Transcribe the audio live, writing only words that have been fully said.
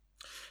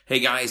Hey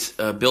guys,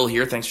 Bill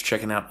here. Thanks for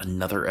checking out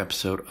another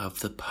episode of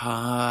the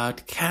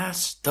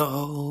podcast.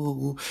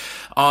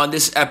 On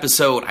this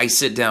episode, I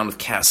sit down with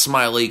Cass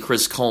Smiley,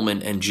 Chris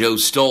Coleman, and Joe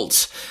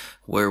Stoltz,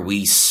 where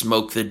we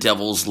smoke the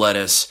devil's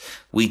lettuce,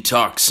 we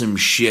talk some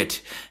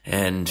shit,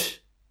 and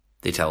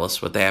they tell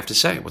us what they have to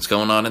say, what's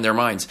going on in their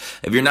minds.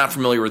 If you're not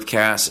familiar with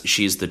Cass,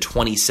 she's the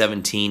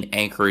 2017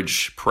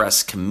 Anchorage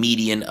Press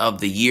Comedian of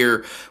the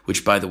Year,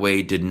 which, by the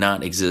way, did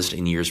not exist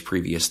in years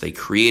previous. They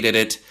created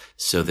it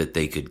so that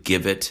they could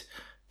give it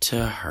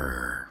to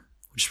her,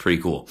 which is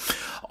pretty cool.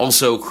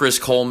 Also, Chris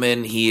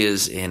Coleman, he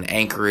is an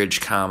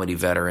Anchorage comedy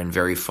veteran,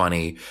 very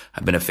funny.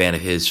 I've been a fan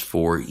of his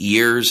for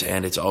years,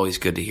 and it's always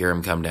good to hear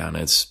him come down.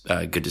 It's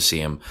good to see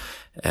him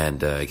and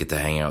get to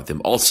hang out with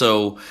him.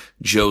 Also,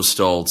 Joe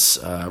Stoltz,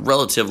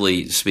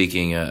 relatively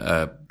speaking,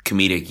 a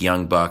comedic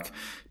young buck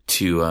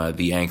to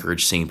the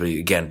Anchorage scene, but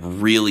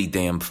again, really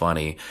damn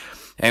funny.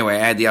 Anyway, I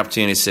had the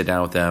opportunity to sit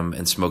down with them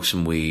and smoke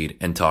some weed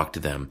and talk to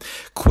them.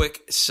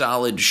 Quick,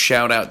 solid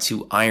shout out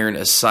to Iron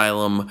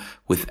Asylum.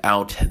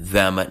 Without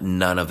them,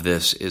 none of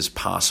this is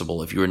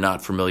possible. If you are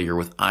not familiar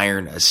with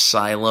Iron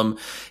Asylum,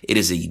 it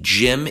is a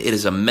gym. It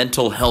is a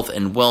mental health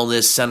and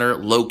wellness center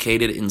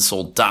located in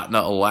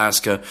Soldotna,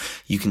 Alaska.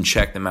 You can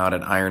check them out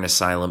at Iron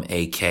Asylum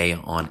AK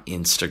on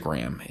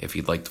Instagram if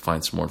you'd like to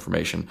find some more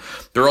information.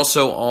 They're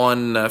also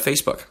on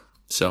Facebook.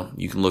 So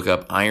you can look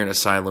up Iron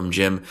Asylum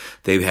Gym.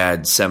 They've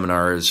had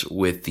seminars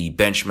with the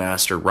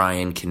Benchmaster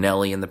Ryan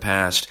Kennelly in the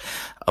past,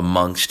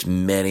 amongst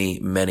many,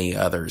 many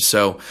others.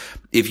 So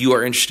if you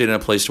are interested in a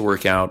place to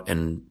work out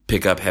and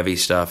pick up heavy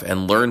stuff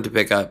and learn to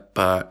pick up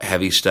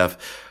heavy stuff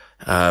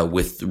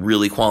with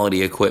really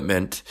quality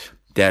equipment,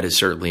 that is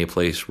certainly a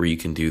place where you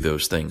can do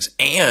those things.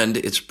 And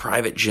it's a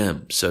private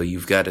gym, so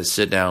you've got to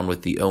sit down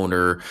with the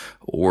owner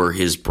or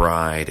his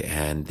bride,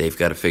 and they've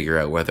got to figure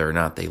out whether or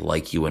not they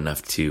like you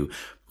enough to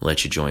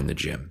let you join the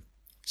gym.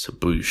 So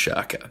boo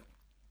shaka.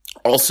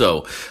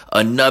 Also,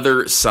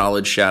 another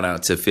solid shout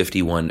out to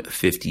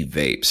 5150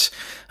 Vapes.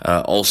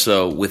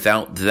 Also,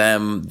 without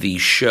them, the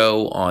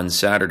show on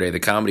Saturday, the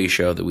comedy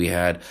show that we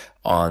had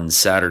on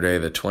Saturday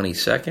the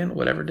 22nd,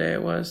 whatever day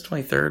it was,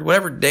 23rd,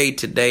 whatever day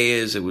today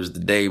is, it was the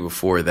day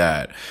before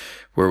that,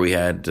 where we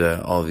had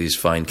all of these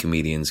fine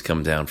comedians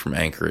come down from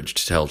Anchorage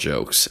to tell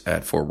jokes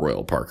at Fort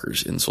Royal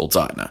Parkers in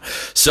Soldotna.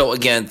 So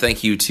again,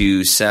 thank you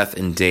to Seth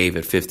and Dave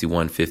at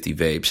 5150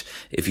 Vapes.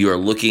 If you are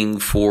looking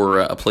for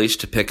a place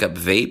to pick up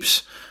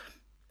vapes,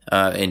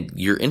 and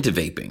you're into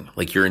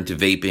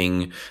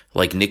vaping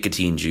like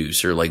nicotine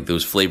juice or like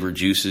those flavored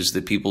juices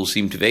that people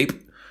seem to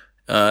vape,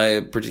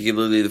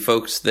 particularly the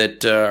folks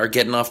that are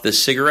getting off the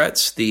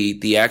cigarettes,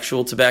 the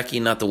actual tobacco,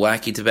 not the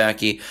wacky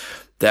tobacco,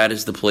 that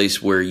is the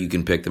place where you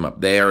can pick them up.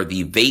 They are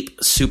the Vape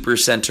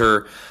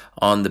Supercenter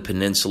on the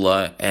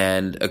peninsula,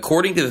 and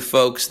according to the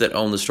folks that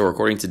own the store,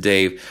 according to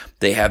Dave,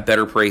 they have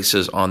better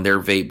prices on their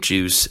vape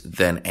juice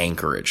than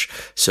Anchorage.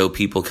 So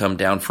people come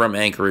down from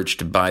Anchorage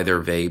to buy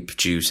their vape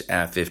juice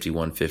at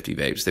 5150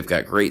 Vapes. They've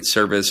got great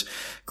service,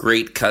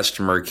 great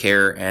customer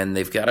care, and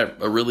they've got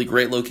a really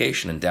great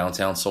location in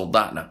downtown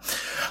Soldotna.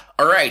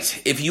 All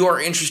right, if you are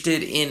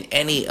interested in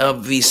any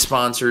of these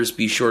sponsors,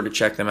 be sure to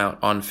check them out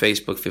on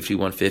Facebook.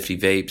 5150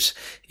 Vapes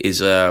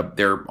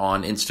they're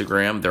on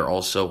Instagram. They're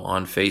also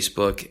on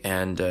Facebook,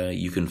 and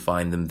you can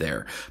find them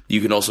there. You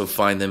can also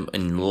find them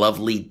in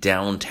lovely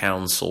downtown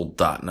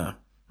Soldotna.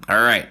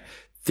 All right,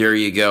 there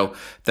you go.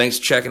 Thanks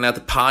for checking out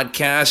the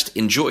podcast.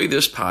 Enjoy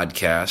this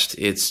podcast.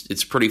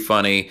 It's pretty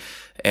funny,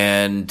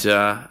 and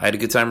I had a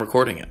good time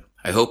recording it.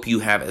 I hope you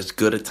have as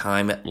good a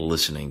time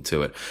listening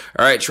to it.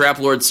 All right, Trap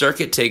Lord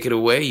Circuit, take it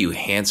away, you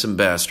handsome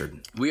bastard.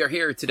 We are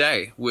here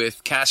today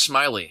with Cass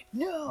Smiley,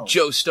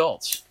 Joe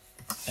Stoltz,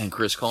 and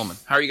Chris Coleman.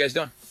 How are you guys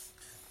doing?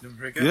 Doing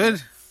pretty good.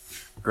 Good.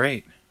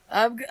 Great.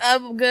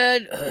 I'm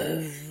good.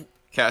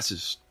 Cass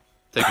is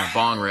taking a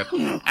bong rip,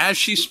 as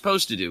she's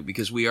supposed to do,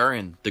 because we are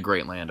in the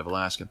great land of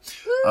Alaska.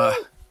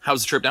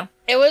 How's the trip down?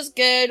 It was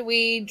good.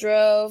 We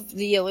drove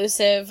the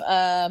elusive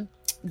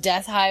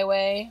Death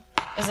Highway.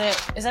 Is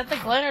that the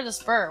Glen or the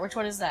Spur? Which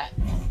one is that?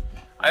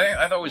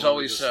 I thought it was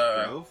always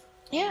the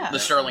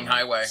Sterling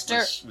Highway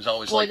was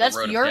always well, like that's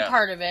the road your of death.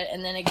 part of it,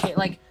 and then it get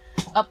like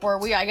up where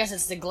I guess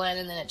it's the Glen,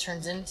 and then it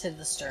turns into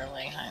the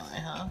Sterling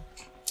Highway, huh?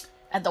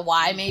 At the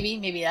Y,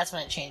 maybe that's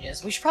when it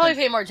changes. We should probably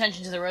pay more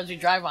attention to the roads we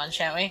drive on,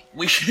 shan't we?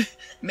 We should.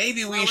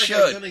 Maybe we should.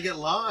 I'm gonna get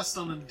lost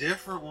on a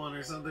different one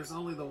or something. There's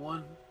only the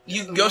one.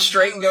 You can go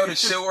straight and go to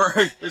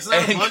Seward,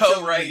 and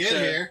go right to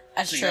here.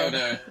 That's to true.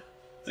 Go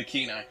to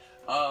Kenai.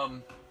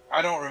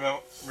 I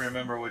don't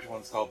remember which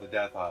one's called the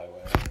Death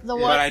Highway.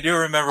 But I do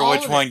remember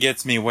which one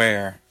gets me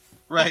where.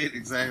 Right,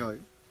 exactly.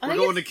 We're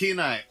going to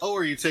Kenai. Oh,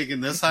 are you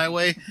taking this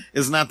highway?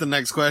 Is not the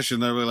next question.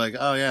 They'll be like,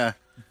 oh yeah,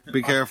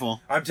 be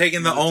careful. I'm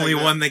taking the only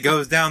one that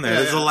goes down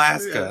there. It's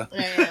Alaska.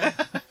 Yeah,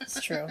 it's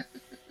true.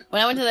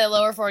 When I went to the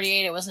lower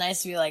 48, it was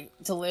nice to be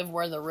to live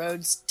where the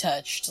roads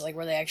touched,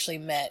 where they actually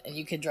met, and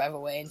you could drive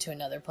away into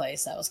another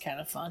place. That was kind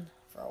of fun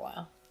for a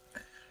while.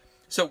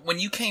 So when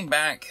you came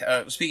back,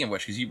 speaking of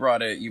which, because you brought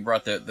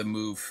the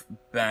move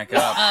back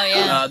up. Oh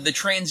yeah. The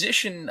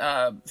transition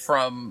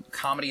from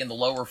comedy in the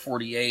lower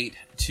 48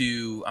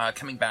 to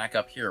coming back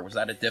up here, was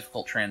that a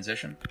difficult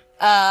transition?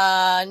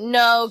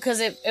 No,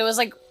 because it was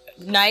like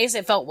nice.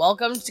 It felt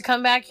welcome to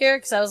come back here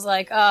because I was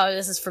like, oh,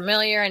 this is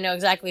familiar. I know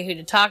exactly who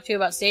to talk to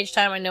about stage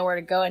time. I know where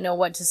to go. I know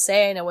what to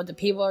say. I know what the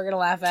people are gonna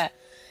laugh at.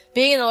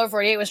 Being in the lower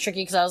 48 was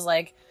tricky because I was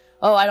like,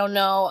 oh, I don't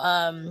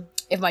know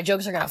if my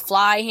jokes are gonna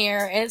fly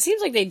here, and it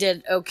seems like they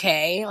did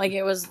okay. Like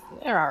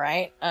they're all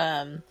right.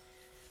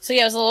 So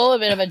yeah, it was a little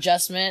bit of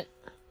adjustment.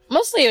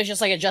 Mostly, it was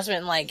just like adjustment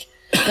in like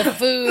the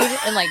food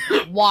and like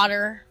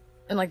water,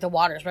 and like the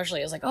water especially.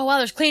 It was like, oh wow,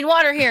 there's clean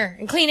water here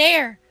and clean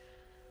air.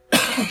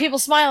 And people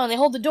smile and they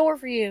hold the door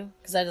for you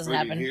because that doesn't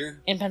happen here?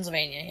 in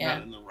Pennsylvania. Yeah,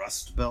 Not in the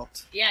Rust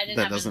Belt. yeah, it didn't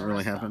That happen doesn't in the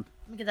really Rust Belt. happen.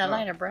 Let me get that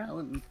lighter,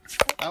 bro.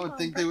 I would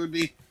think they would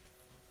be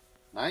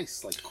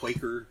nice, like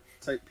Quaker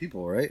type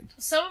people, right?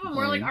 Some of them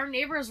were like, our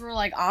neighbors were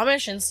like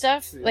Amish and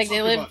stuff. Like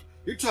they lived.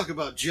 You're talking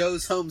about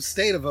Joe's home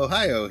state of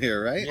Ohio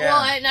here, right? Yeah.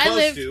 Well, and I Close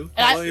lived. to.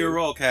 and Follow your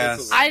roll,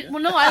 Cass. I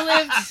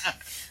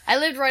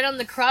lived right on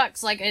the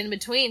crux, like in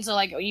between. So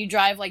like you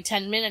drive like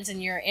 10 minutes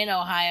and you're in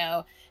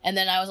Ohio, and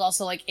then I was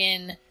also like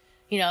in,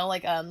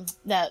 like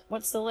that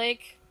what's the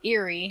lake?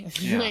 Erie.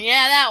 Yeah.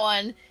 Yeah, that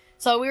one.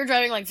 So we were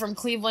driving like from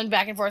Cleveland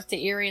back and forth to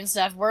Erie and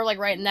stuff. We're like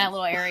right in that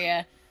little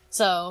area.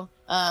 So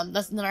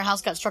then our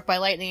house got struck by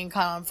lightning and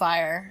caught on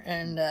fire,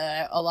 and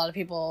a lot of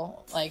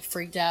people like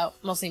freaked out,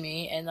 mostly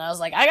me. And I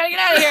was like, I gotta get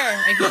out of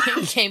here.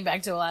 I came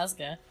back to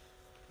Alaska.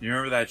 You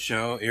remember that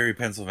show, Erie,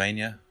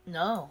 Pennsylvania?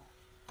 No.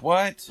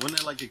 What? Wasn't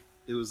it like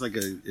it was like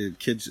a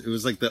kid's? It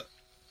was like the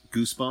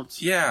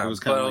Goosebumps. Yeah, it was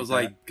but kind it of was that.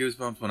 like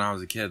Goosebumps when I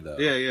was a kid, though.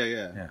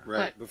 Yeah.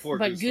 Right before.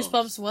 But Goosebumps.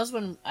 Goosebumps was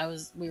when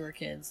we were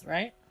kids,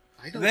 right?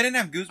 I They didn't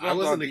have Goosebumps I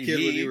wasn't on a kid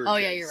TV. when you were. Oh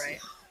kids. yeah, you're right.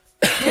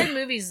 They had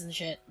movies and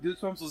shit.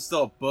 Goosebumps was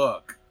still a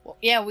book. Well,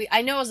 yeah,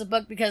 I know it was a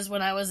book because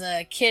when I was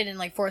a kid in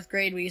like 4th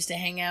grade, we used to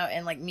hang out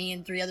and like me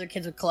and 3 other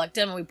kids would collect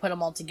them and we'd put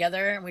them all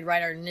together and we'd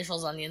write our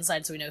initials on the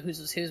inside so we know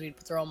whose was whose. We'd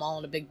throw them all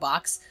in a big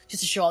box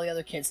just to show all the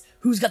other kids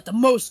who's got the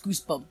most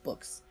Goosebump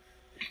books.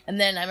 And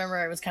then I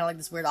remember it was kind of like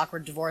this weird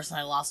awkward divorce and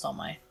I lost all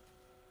my.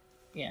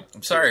 Yeah.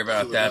 I'm sorry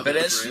about To that, but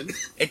another friend.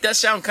 it does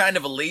sound kind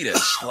of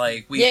elitist.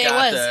 Like we've Yeah, it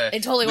got was.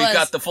 It totally we've was.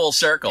 got the full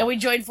circle. And we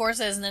joined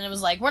forces, and then it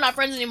was like, we're not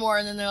friends anymore.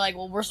 And then they're like,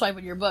 well, we're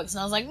swiping your books.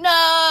 And I was like,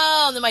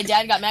 no. And then my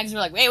dad got mad because we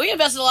were like, hey, we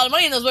invested a lot of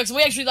money in those books, and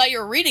we actually thought you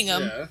were reading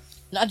them, Yeah.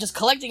 not just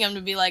collecting them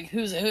to be like,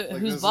 who's Like,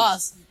 who's this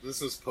boss.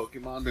 This was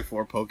Pokemon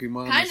before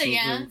Pokemon. Kinda, This was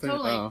yeah, the thing?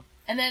 totally. Oh.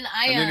 And then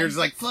And then you're just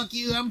like, fuck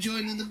you, I'm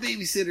joining the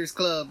Babysitters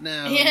Club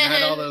now. And I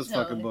had all those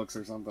totally. fucking books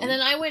or something. And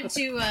then I went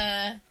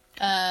to,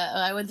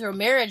 I went through a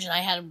marriage, and I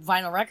had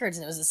vinyl records,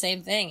 and it was the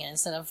same thing. And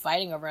instead of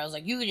fighting over it, I was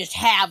like, you can just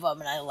have them.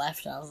 And I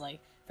left, and I was like,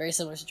 very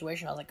similar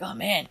situation. I was like, oh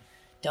man,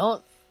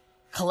 don't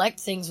collect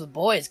things with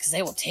boys, because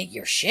they will take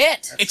your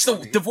shit. It's the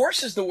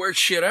divorce is the worst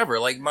shit ever.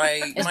 Like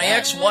my bad.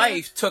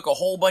 ex-wife took a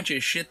whole bunch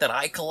of shit that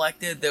I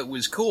collected that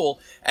was cool,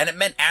 and it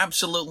meant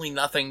absolutely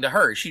nothing to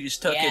her. She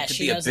just took it to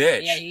she be a knows,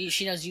 bitch. Yeah,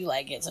 she knows you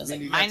like it, so it's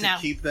And like, you got mine to now.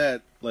 keep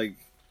that, like,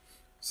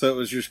 so it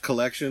was your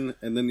collection,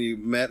 and then you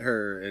met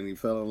her, and you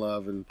fell in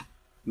love, and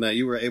now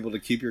you were able to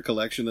keep your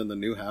collection in the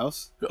new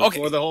house before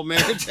Okay. the whole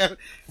marriage happened.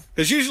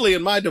 Because usually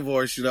in my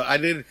divorce, I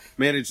did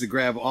manage to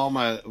grab all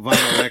my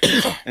vinyl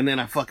records, and then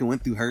I fucking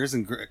went through hers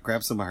and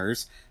grabbed some of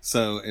hers,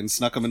 and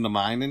snuck them into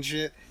mine and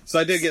shit. So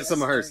I did get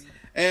some of hers.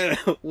 And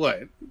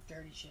what?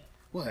 Dirty shit.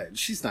 What?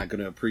 She's not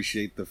gonna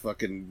appreciate the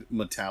fucking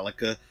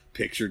Metallica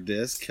picture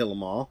disc, Kill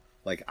 'Em All,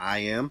 like I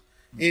am.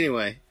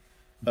 Anyway,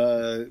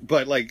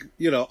 but like,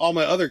 all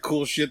my other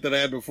cool shit that I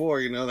had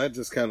before, that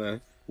just kind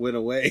of went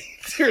away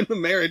during the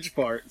marriage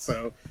part.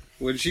 So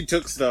when she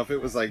took stuff, it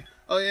was like,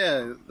 oh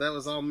yeah, that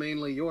was all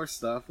mainly your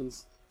stuff. And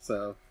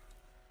so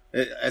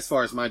as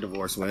far as my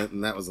divorce went,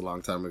 and that was a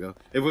long time ago.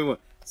 If we went,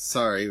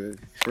 sorry,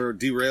 we're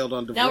derailed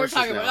on divorces Now we're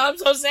talking now. about, I'm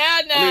so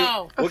sad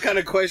now. What kind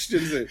of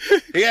questions?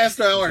 He asked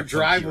how our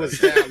drive was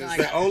down. It's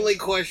the only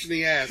question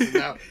he asked.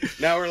 And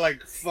now we're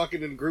like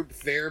fucking in group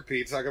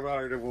therapy talking about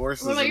our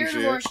divorces. What about and your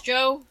shit. divorce,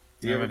 Joe?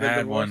 You haven't been had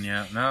divorced? one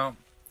yet. No.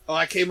 Oh,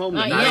 I came home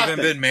Not to yet. Not nothing.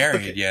 even been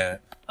married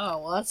yet. Oh,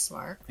 well, that's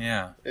smart.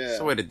 Yeah. Yeah. That's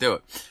the way to do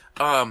it.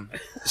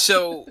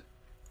 So,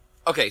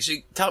 okay, so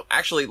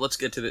actually, let's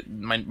get to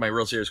my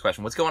real serious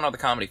question. What's going on at the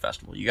comedy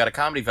festival? You got a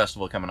comedy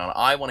festival coming on.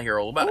 I want to hear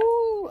all about it.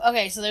 Ooh,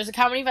 okay, so there's a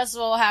comedy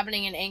festival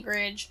happening in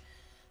Anchorage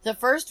the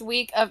first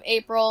week of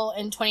April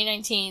in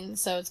 2019.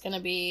 So it's going to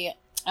be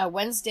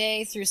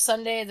Wednesday through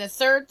Sunday, the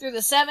 3rd through the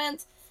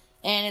 7th.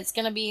 And it's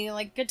going to be,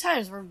 like, good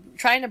times. We're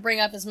trying to bring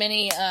up as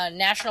many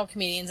national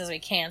comedians as we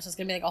can. So it's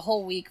going to be, like, a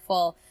whole week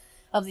full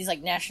of these,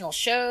 like, national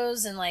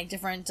shows and, like,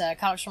 different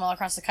comics from all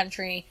across the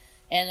country.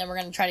 And then we're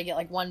going to try to get,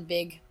 like, one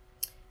big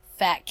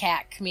fat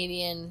cat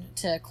comedian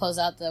to close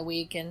out the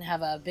week and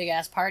have a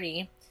big-ass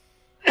party.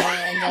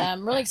 And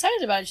I'm really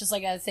excited about it. It's just,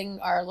 like, a thing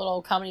our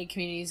little comedy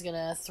community is going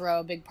to throw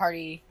a big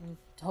party. And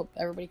hope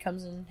everybody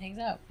comes and hangs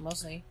out,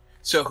 mostly.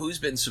 So, who's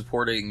been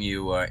supporting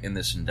you in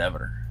this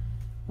endeavor?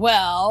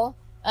 Well,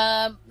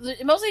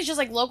 Mostly it's just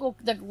like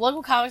the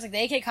local comics, like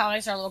the AK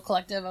Comics are a little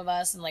collective of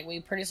us, and like we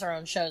produce our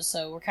own shows,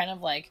 so we're kind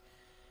of like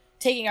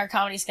taking our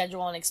comedy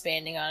schedule and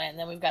expanding on it. And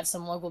then we've got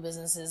some local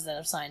businesses that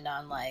have signed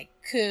on, like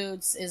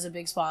Coots is a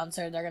big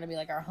sponsor. They're going to be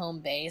like our home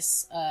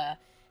base.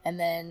 And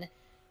then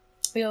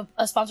we have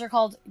a sponsor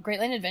called Great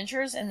Lane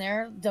Adventures, and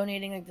they're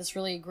donating like this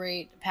really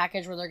great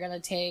package where they're going to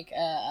take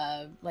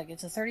like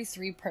it's a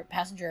 33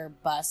 passenger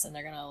bus, and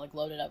they're going to like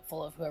load it up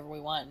full of whoever we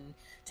want and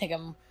take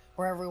them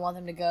wherever we want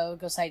them to go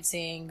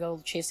sightseeing,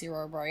 go chase the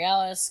Aurora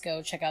Borealis,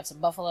 go check out some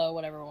buffalo,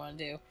 whatever we want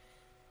to do.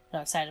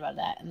 I'm excited about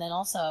that. And then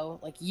also,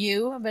 like,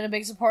 you have been a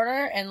big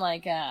supporter, and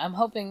like I'm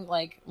hoping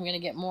like I'm gonna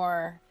get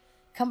more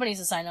companies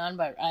to sign on,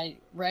 but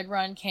Red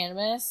Run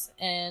Cannabis,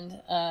 and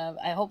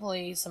I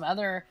hopefully some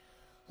other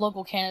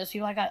local cannabis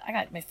people. I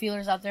got my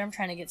feelers out there. I'm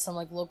trying to get some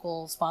like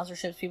local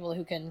sponsorships, people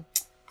who can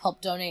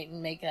help donate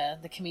and make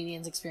the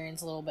comedians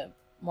experience a little bit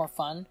more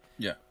fun.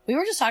 Yeah. We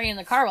were just talking in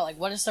the car about like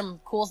what are some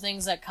cool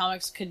things that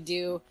comics could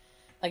do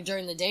like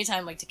during the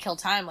daytime, like to kill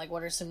time, like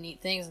what are some neat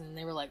things, and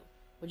they were like,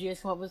 what'd you guys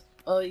come up with?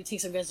 Oh, you take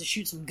some guys to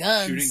shoot some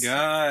guns. Shooting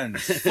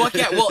guns. Fuck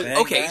yeah. Well, Bang,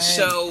 okay. bang.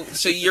 So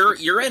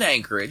you're in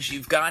Anchorage.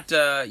 You've got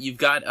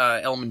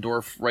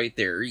Elmendorf right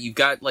there. You've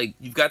got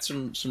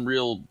some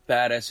real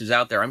badasses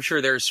out there. I'm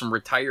sure there's some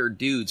retired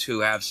dudes who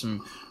have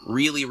some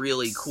really,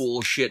 really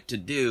cool shit to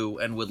do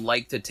and would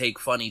like to take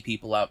funny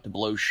people out to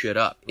blow shit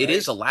up. It Right?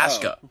 is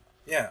Alaska.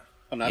 Yeah.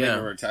 I'm not Yeah.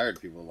 even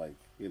retired people, like,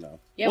 you know.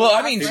 Yeah, Well,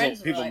 our I mean,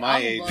 friends People were like, my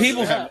 "I'm age gonna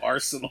People blow have it up."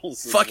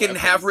 arsenals. of Fucking weapons.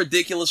 have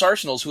ridiculous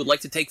arsenals who would like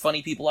to take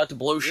funny people out to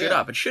blow shit Yeah.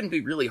 up. It shouldn't be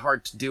really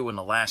hard to do in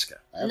Alaska.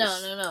 I have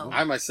No.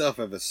 I myself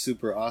have a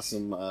super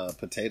awesome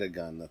potato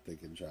gun that they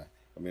can try.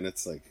 I mean,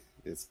 it's a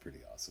pretty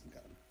awesome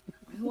gun.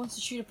 Who wants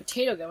to shoot a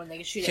potato gun when they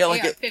can shoot Yeah, an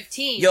like a-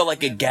 AR-15? Yo,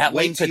 like a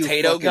Gatling Wait till you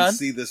potato fucking gun?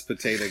 see this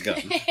potato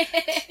gun,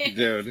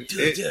 dude.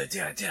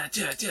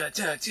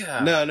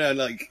 No,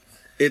 like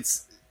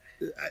it's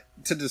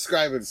to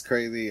describe it's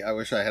crazy. I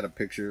wish I had a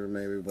picture,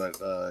 maybe, but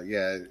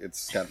yeah,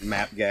 it's got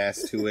map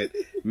gas to it,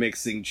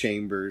 mixing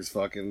chambers.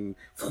 Fucking,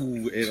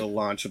 it'll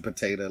launch a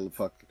potato,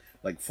 fuck,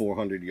 like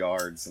 400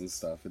 yards and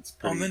stuff. It's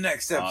pretty On the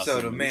next episode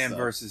awesome of Man and stuff.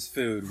 versus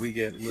Food, we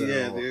get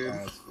little.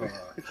 Yeah,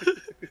 dude.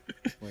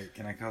 Wait,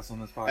 can I cuss on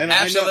this podcast? And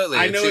Absolutely.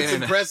 I know It's-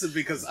 it's impressive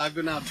because I've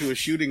been out to a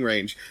shooting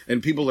range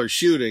and people are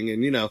shooting,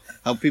 and you know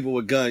how people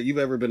with guns. You've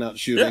ever been out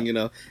shooting, Yeah. you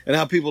know, and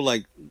how people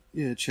like,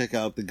 yeah, check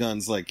out the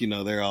guns, like, you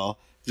know, they're all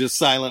just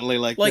silently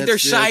like Like "That's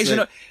they're good," sizing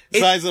like, up- it-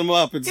 sizing them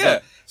up and Yeah.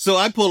 stuff. So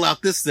I pull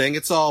out this thing.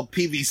 It's all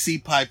PVC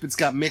pipe. It's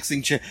got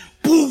mixing chair.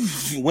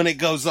 Poof! When it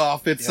goes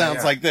off, it sounds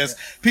yeah, like this.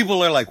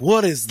 People are like,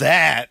 "What is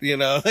that?" You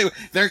know,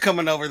 they're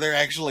coming over. They're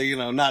actually, you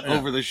know, not Yeah.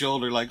 over the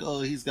shoulder, like, "Oh,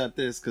 he's got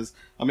this." Because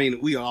I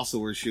mean, we also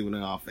were shooting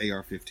off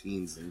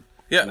AR-15s and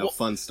Yeah, you know, well-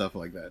 fun stuff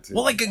like that too.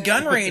 Well, like a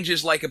gun range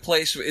is like a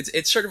place.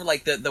 It's sort of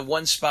like the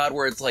one spot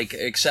where it's like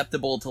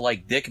acceptable to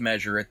like dick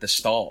measure at the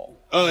stall.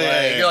 Oh, yeah, Like,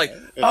 yeah, you're like,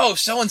 yeah. oh,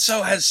 so and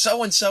so has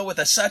so and so with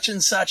a such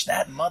and such.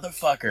 That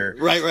motherfucker.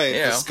 right,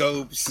 Yeah. the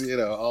scopes, you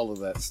know, all of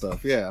that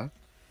stuff. Yeah,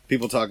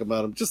 people talk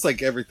about them just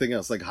like everything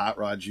else, like hot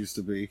rods used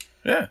to be.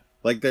 Yeah.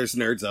 Like there's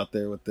nerds out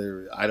there with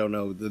their, I don't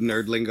know the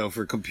nerd lingo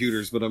for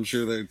computers, but I'm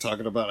sure they're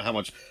talking about how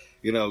much,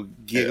 you know,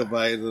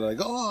 gigabyte. They're like,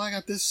 oh, I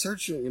got this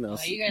search, you know,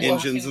 Oh, you guys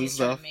engines walking and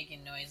stuff.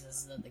 making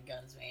noises that the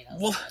guns made. I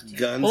was Well, about to.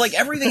 Guns. Well, like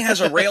everything has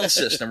a rail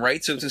system,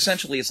 right? So it's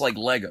essentially it's like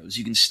Legos.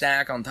 You can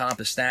stack on top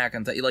of stack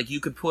on top. Like you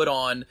could put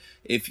on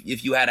if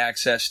you had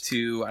access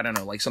to, I don't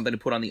know, like something to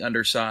put on the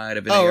underside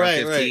of an Oh,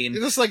 AR-15. right.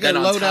 Just like a then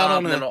on loadout top, on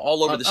and a, then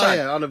all over on, the side.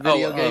 Oh, yeah, on a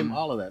video Oh, game,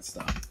 all of that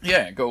stuff.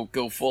 Yeah, go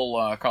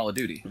full Call of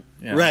Duty.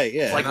 Yeah. Right,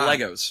 yeah. It's like Uh-huh.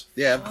 Legos.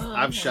 Yeah, Oh,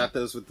 I've okay. shot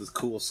those with the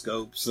cool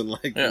scopes and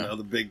like Yeah. you know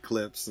the big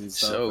clips and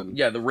stuff. So and,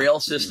 yeah, the rail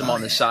system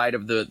on the side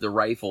of the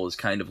rifle is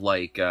kind of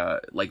like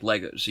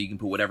Legos. So you can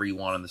put whatever you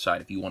want on the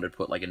side. If you wanted to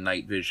put like a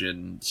night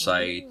vision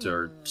sight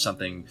or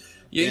something,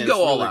 you Yeah, can go it's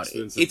all really out.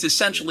 expensive. It's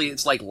essentially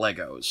it's like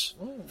Legos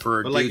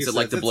for But like dudes you that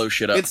like said, to blow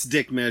shit up. It's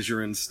dick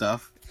measuring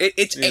stuff.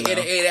 It you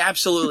know.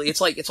 absolutely it's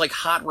like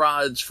hot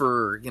rods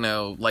for, you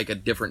know, like a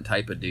different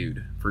type of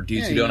dude, for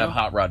dudes Yeah, who you don't know. have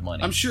hot rod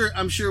money. I'm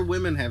sure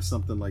women have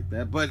something like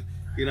that, but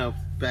you know,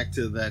 back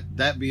to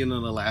that being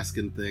an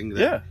Alaskan thing. That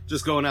Yeah.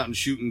 just going out and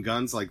shooting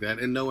guns like that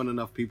and knowing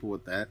enough people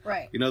with that.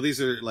 Right. You know, these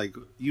are like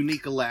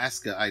unique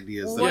Alaska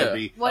ideas Well, that what- would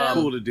be what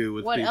cool to do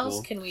with What people.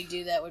 else can we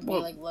do that would be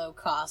Well- like low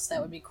cost?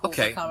 That would be cool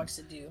Okay. for comics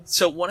to do.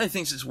 So one of the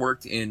things that's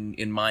worked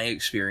in my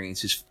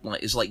experience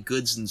is like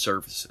goods and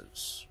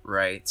services,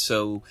 right?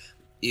 So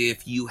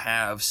if you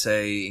have,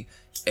 say,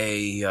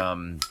 a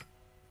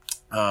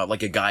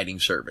like a guiding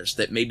service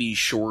that may be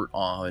short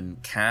on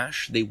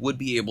cash, they would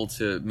be able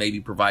to maybe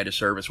provide a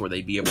service where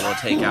they'd be able to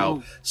take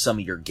out some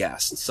of your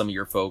guests, some of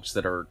your folks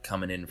that are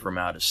coming in from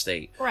out of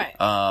state. Right.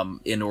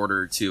 In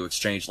order to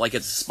exchange, like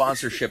it's a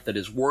sponsorship that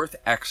is worth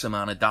X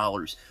amount of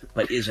dollars,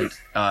 but isn't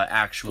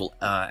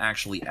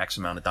actually X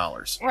amount of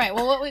dollars. Right.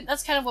 Well,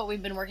 that's kind of what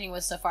we've been working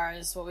with so far.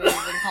 Is what we've been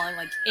calling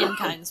like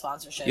in-kind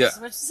sponsorships, Yeah.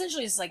 which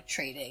essentially is like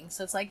trading.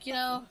 So it's like, you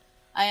know,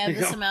 I have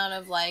this Yeah. amount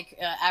of like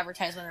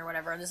advertisement or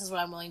whatever, and this is what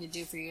I'm willing to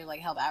do for you,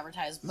 like help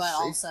advertise. But See?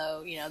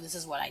 also, you know, this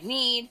is what I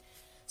need.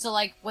 So,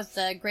 like, with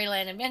the Great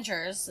Land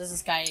Adventures, there's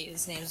this guy,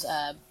 his name's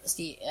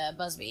Steve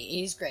Busby.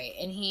 He's great.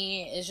 And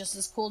he is just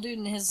this cool dude,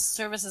 and his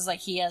service is, like,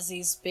 he has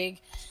these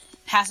big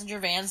passenger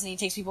vans, and he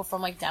takes people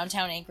from, like,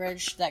 downtown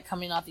Anchorage that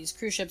come in off these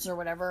cruise ships or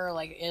whatever, or,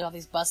 like, in off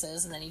these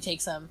buses, and then he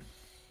takes them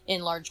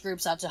in large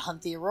groups out to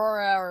hunt the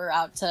aurora or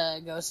out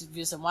to go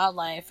view some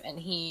wildlife, and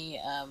he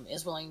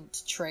is willing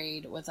to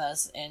trade with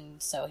us,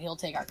 and so he'll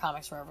take our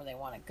comics wherever they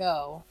want to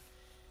go.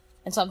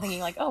 And so I'm thinking,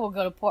 like, oh, we'll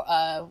go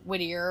to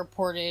Whittier,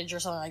 Portage, or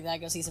something like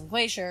that, go see some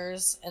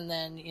glaciers, and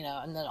then, you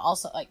know, and then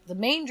also, like, the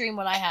main dream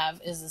what I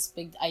have is this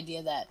big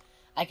idea that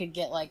I could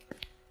get, like,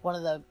 one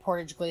of the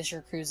Portage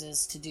Glacier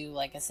cruises to do,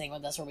 like, a thing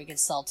with us where we could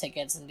sell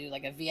tickets and do,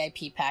 like, a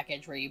VIP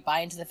package where you buy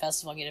into the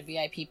festival and get a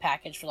VIP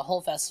package for the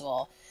whole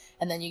festival,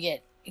 and then you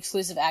get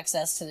exclusive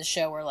access to the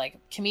show where, like,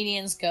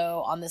 comedians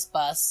go on this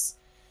bus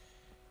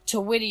to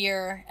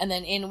Whittier, and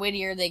then in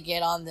Whittier they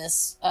get on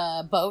this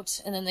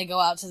boat, and then they go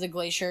out to the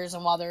glaciers,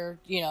 and while they're,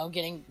 you know,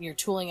 getting your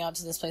tooling out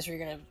to this place where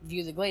you're going to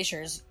view the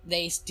glaciers,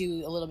 they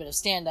do a little bit of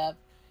stand-up,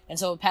 and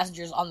so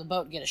passengers on the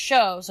boat get a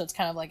show, so it's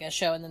kind of like a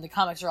show, and then the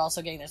comics are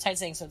also getting their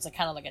sightseeing, so it's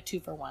kind of like a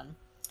 2-for-1.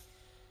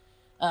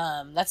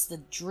 That's the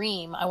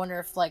dream. I wonder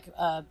if, like,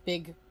 a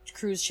big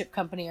cruise ship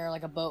company or,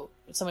 like, a boat,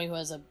 somebody who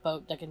has a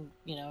boat that can,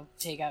 you know,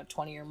 take out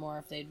 20 or more,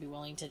 if they'd be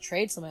willing to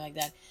trade something like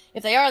that.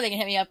 If they are, they can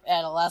hit me up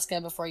at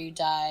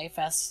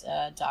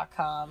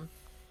alaskabeforeyoudie.com,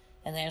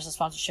 and there's a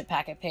sponsorship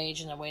packet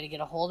page and a way to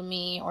get a hold of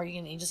me, or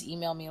you can just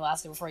email me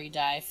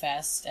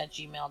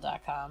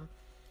alaskabeforeyoudie@gmail.com.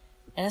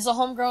 And it's a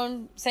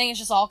homegrown thing. It's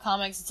just all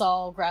comics. It's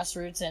all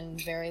grassroots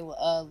and very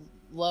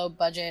low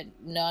budget,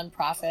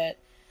 non-profit.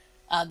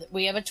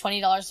 We have a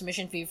 $20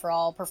 submission fee for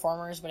all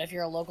performers, but if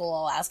you're a local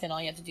Alaskan,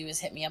 all you have to do is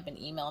hit me up and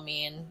email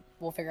me, and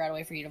we'll figure out a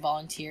way for you to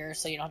volunteer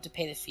so you don't have to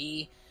pay the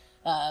fee.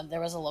 There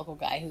was a local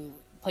guy who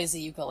plays the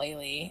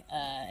ukulele,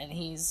 and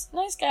he's a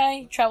nice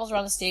guy. He travels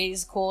around the state.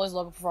 He's cool. He's a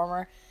local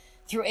performer.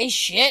 Threw a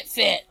shit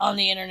fit on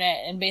the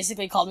internet and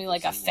basically called me,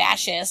 like, a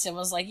fascist and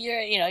was like,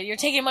 you're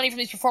taking money from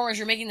these performers.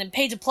 You're making them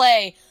pay to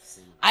play.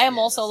 I am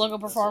also a local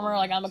performer.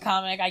 Like, I'm a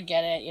comic. I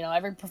get it. You know,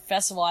 every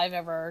festival I've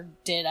ever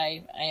did,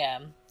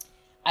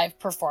 I've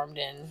performed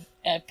in,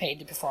 paid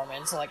to perform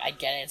in, so, like, I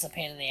get it. It's a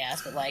pain in the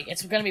ass, but, like,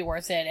 it's gonna be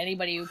worth it.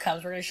 Anybody who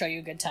comes, we're gonna show you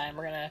a good time.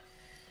 We're gonna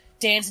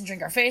dance and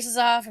drink our faces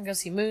off and go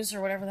see Moose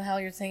or whatever the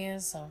hell your thing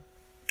is, so.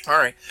 All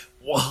right.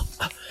 Well,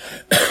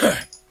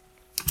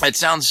 it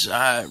sounds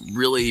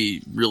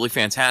really, really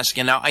fantastic.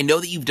 And now I know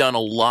that you've done a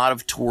lot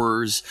of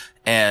tours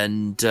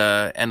and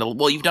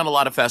you've done a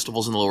lot of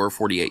festivals in the lower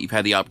 48. You've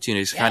had the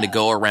opportunity to kind of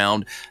go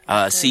around,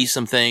 see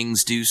some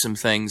things, do some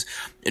things.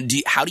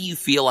 How do you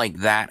feel like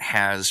that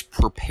has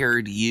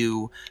prepared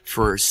you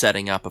for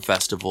setting up a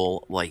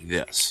festival like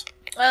this?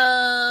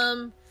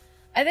 I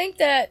think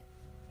that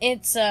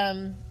it's,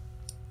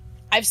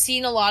 I've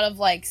seen a lot of,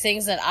 like,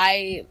 things that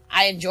I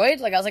enjoyed.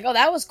 Like, I was like, oh,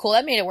 that was cool.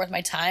 That made it worth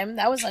my time.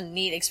 That was a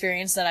neat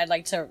experience that I'd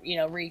like to, you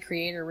know,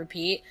 recreate or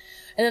repeat.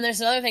 And then there's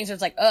some other things where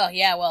it's like, oh,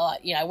 yeah, well,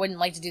 you know, I wouldn't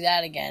like to do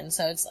that again.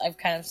 So I've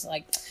kind of,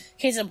 like,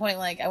 case in point,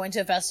 like, I went to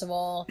a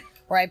festival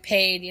where I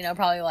paid, you know,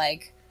 probably,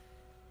 like,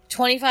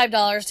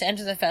 $25 to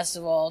enter the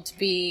festival to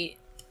be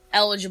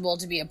eligible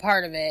to be a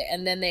part of it.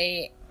 And then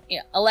they, you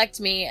know,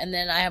 elect me, and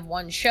then I have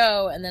one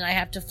show, and then I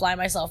have to fly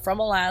myself from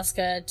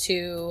Alaska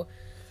to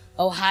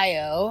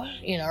Ohio,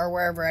 you know, or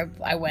wherever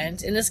I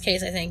went. In this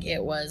case, I think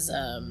it was,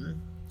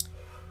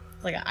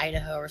 like an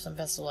Idaho or some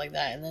festival like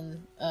that. And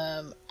then,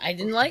 I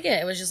didn't like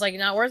it. It was just, like,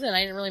 not worth it. I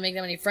didn't really make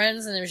that many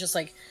friends, and it was just,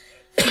 like,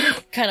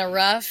 kind of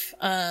rough.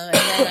 And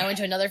then I went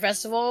to another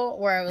festival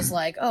where I was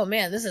like, oh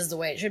man, this is the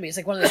way it should be. It's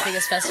like one of the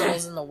biggest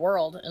festivals in the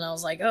world. And I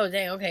was like, oh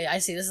dang, okay, I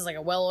see. This is like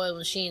a well-oiled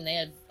machine. They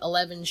had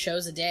 11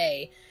 shows a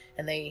day,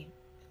 and they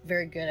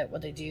very good at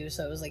what they do.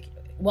 So it was like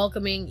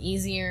welcoming,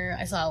 easier.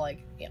 I saw,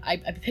 like, I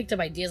picked up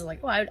ideas of, like,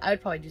 oh, I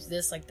would probably do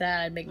this like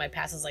that. I'd make my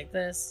passes like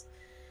this.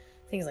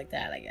 Things like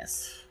that, I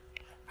guess.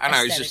 And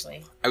I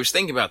was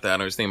thinking about that.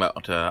 I was thinking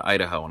about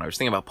Idaho, and I was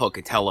thinking about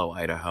Pocatello,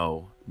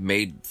 Idaho,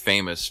 made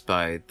famous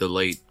by the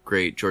late,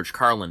 great George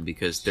Carlin,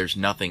 because there's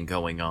nothing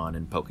going on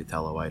in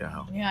Pocatello,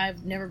 Idaho. Yeah,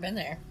 I've never been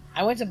there.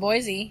 I went to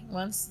Boise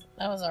once.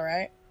 That was all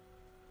right.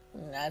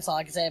 That's all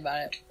I can say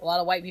about it. A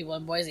lot of white people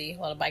in Boise.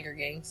 A lot of biker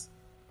gangs.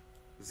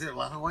 Is there a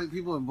lot of white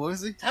people in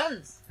Boise?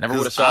 Tons. Never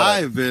would have saw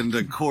that. I've been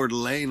to Coeur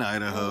d'Alene,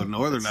 Idaho,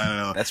 northern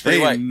Idaho. That's pretty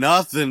Ain't white.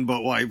 Nothing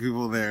but white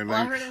people there.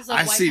 Well, Like,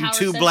 I I white seen power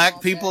 2 central black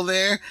up people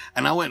there. there,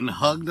 and I went and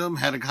hugged them,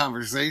 had a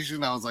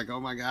conversation. I was like, oh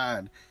my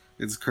god,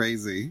 it's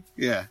crazy.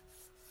 Yeah.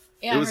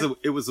 Yeah,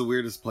 It was the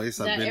weirdest place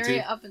I've that been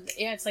area to. up in,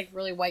 yeah, it's like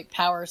really white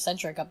power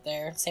centric up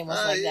there. Same with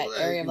like that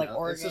area of like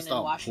Oregon it's just and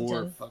all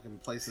Washington. Poor fucking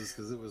places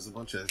because it was a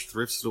bunch of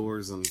thrift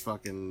stores and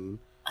fucking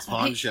That's my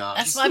pawn pe- shops.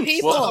 That's my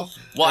people.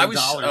 Well, And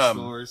dollar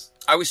stores.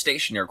 I was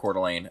stationed near Coeur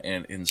d'Alene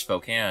in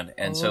Spokane,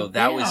 and so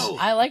that was.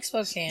 I like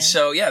Spokane.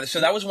 So yeah,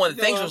 so that was one of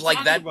the things was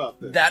like that about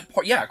that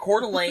part, yeah,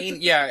 Coeur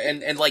d'Alene, yeah,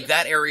 and like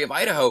that area of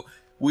Idaho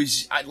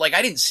was like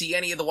I didn't see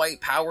any of the white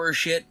power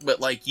shit, but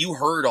like you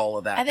heard all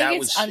of that. I think that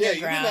it's was Yeah, you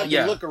didn't have to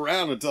Yeah. look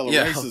around and tell a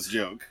racist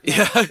joke.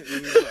 Yeah. Like,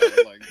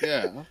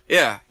 yeah.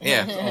 yeah,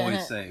 yeah.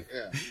 Always safe.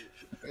 Yeah.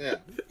 Yeah.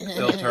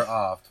 Filter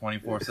off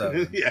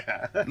 24/7.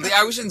 Yeah.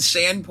 I was in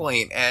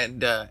Sandpoint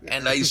and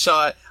I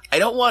saw. I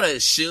don't want to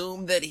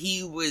assume that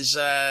he was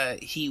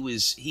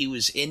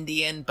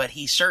Indian, but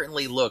he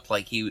certainly looked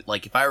like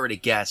if I were to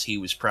guess, he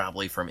was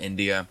probably from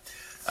India.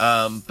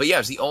 But yeah, it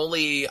was the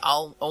only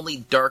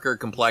darker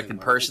complected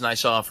person I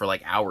saw for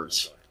like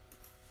hours.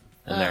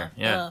 In there,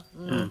 yeah,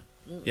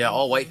 yeah,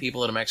 all white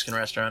people at a Mexican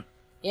restaurant.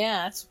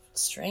 Yeah, that's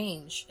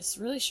strange. It's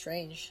really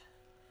strange.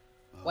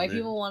 White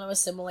people want to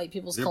assimilate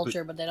people's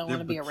culture, but they don't want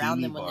to be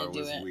around them when they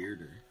do it.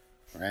 Weirder.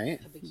 Right?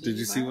 Did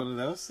you see one of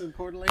those in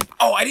Coeur d'Alene?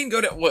 Oh, I didn't go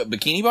to what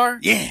Bikini Bar?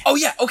 Yeah. Oh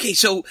yeah. Okay.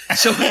 So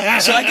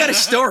I got a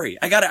story.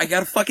 I got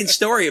a fucking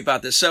story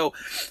about this. So,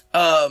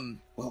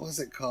 what was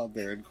it called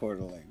there in Coeur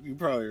d'Alene? You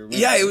probably remember.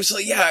 yeah, it was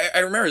like I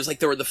remember. It was like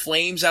there were the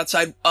flames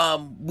outside.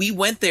 We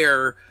went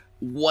there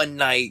one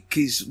night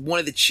because one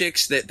of the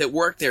chicks that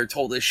worked there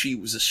told us she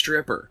was a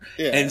stripper,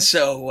 and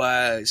so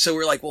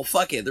we're like, well,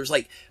 fuck it.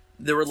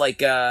 There were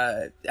like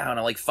I don't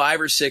know, like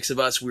 5 or 6 of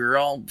us. We were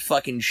all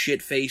fucking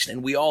shit faced,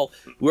 and we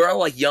were all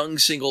like young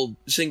single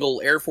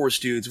Air Force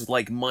dudes with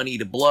like money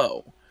to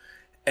blow,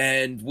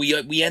 and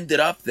we ended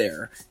up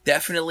there.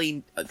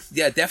 Definitely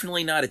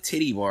not a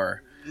titty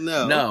bar.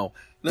 No.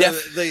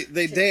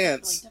 They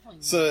dance.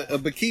 So a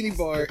bikini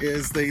bar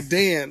is they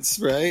dance,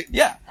 right?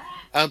 Yeah,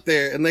 out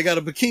there, and they got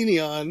a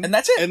bikini on, and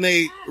that's it. And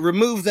they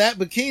remove that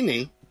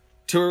bikini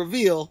to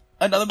reveal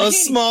another bikini. A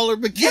smaller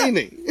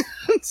bikini. Yeah.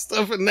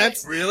 Stuff, and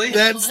that's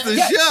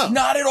the show.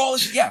 Not at all.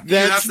 Yeah, that's you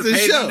have to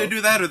pay show. them to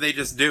do that, or they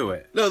just do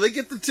it. No, they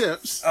get the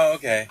tips. Oh,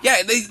 okay.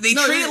 Yeah, they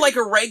treat it like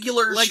a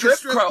regular like strip, a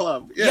strip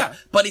club. Yeah,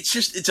 but it's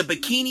a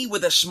bikini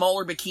with a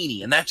smaller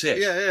bikini, and that's it.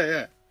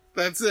 Yeah.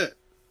 That's it.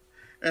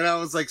 And I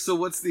was like, so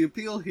what's the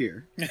appeal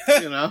here?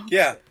 You know?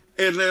 Yeah.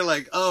 And they're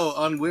like, oh,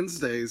 on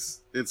Wednesdays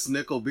it's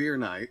nickel beer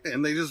night,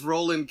 and they just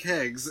roll in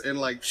kegs and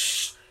like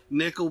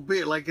nickel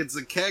beer, like it's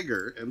a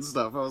kegger and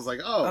stuff. I was like,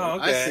 oh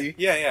okay. I see.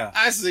 Yeah.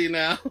 I see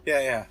now.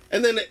 Yeah.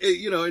 And then,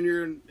 and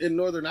you're in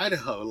northern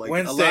Idaho, like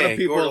Wednesday, a lot of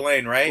people Coeur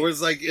d'Alene, right?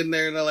 was like in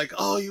there and they're like,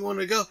 oh, you want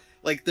to go?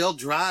 Like they'll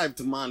drive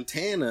to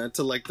Montana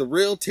to like the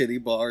real titty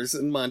bars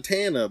in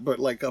Montana, but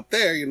like up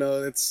there,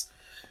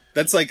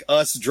 that's like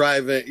us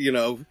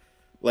driving,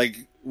 like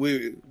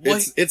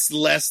it's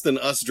less than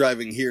us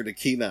driving here to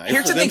Kenai.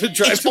 Here's the thing: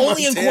 it's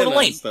only in Coeur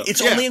d'Alene.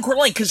 It's only in Coeur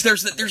d'Alene because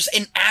there's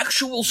an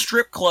actual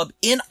strip club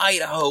in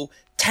Idaho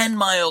 10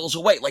 miles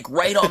away, like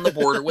right on the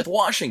border with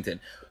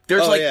Washington.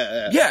 There's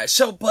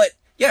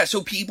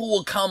so people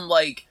will come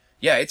like,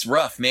 yeah, it's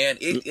rough, man.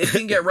 It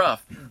can get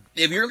rough.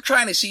 If you're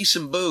trying to see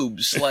some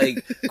boobs,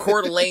 like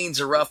Coeur d'Alene's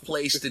a rough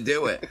place to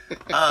do it.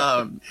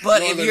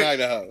 But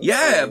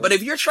Idaho. But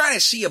if you're trying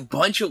to see a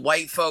bunch of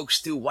white folks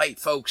do white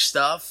folks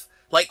stuff.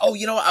 Like, oh,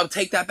 you know what? I'll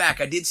take that back.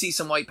 I did see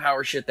some white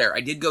power shit there.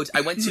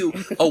 I went to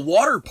a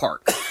water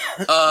park.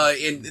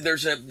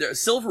 There's a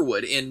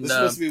Silverwood in. This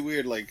must be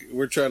weird. Like,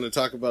 we're trying to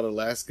talk about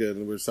Alaska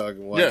and we're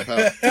talking white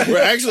power.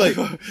 We're actually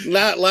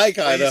not like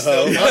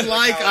Idaho.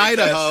 Unlike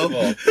Idaho.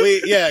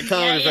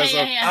 Comedy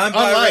Festival. I'm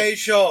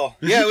biracial.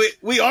 Yeah,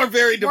 we are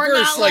very diverse.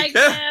 We're not like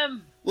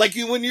them. Like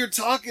when you're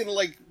talking,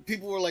 like,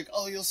 people were like,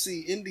 oh, you'll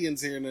see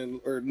Indians here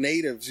or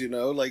natives,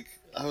 like.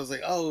 I was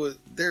like, oh,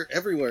 they're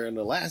everywhere in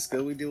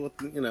Alaska. We deal with,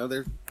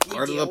 they're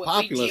part of the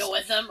populace. We deal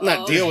with them.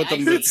 Not deal with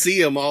them, but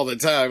see them all the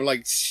time.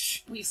 Like,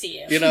 we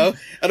see them.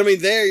 And I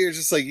mean, there you're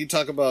just like, you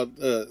talk about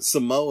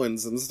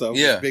Samoans and stuff.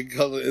 Yeah. Big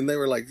color, and they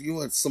were like, you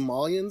want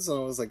Somalians? And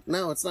I was like,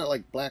 no, it's not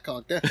like Black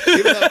Hawk Down.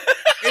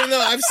 Even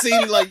though I've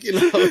seen like,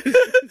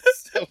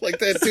 stuff like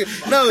that too.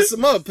 No,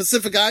 Samoa,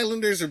 Pacific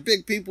Islanders are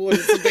big people and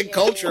it's a big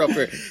culture up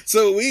there.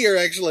 So we are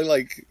actually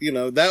like,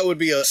 that would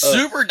be a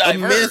super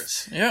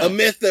diverse. A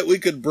myth that we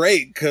could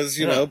break because,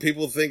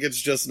 people think it's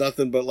just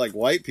nothing but like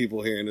white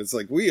people here. And it's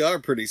like, we are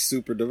pretty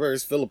super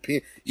diverse.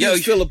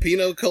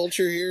 Filipino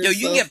culture here.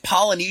 You can get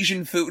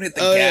Polynesian food at the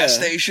gas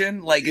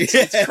station. Like,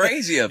 it's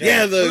crazy up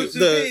there.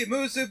 Yeah,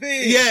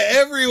 Musubi. Yeah,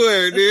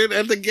 everywhere, dude.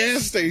 At the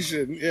gas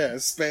station. Yeah,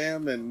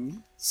 Spam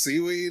and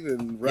seaweed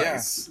and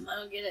rice. I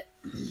don't get it.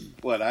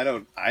 What? I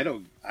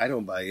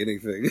don't buy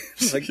anything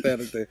like that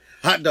at the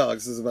hot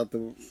dogs is about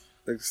the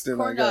extent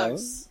corn I go.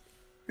 Dogs.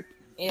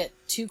 Yeah,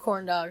 2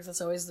 corn dogs, that's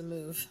always the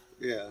move.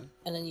 Yeah.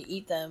 And then you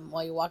eat them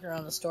while you walk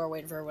around the store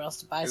waiting for everyone else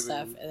to buy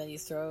stuff, and then you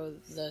throw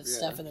the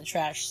stuff in the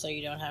trash so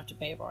you don't have to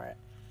pay for it.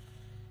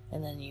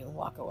 And then you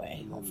walk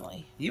away,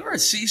 hopefully. You are a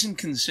seasoned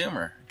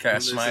consumer,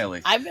 Cass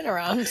Smiley. I've been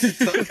around.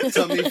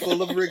 Tummy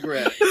full of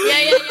regret.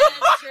 Yeah,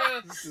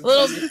 that's true.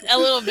 A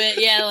little bit,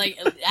 yeah. Like,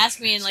 ask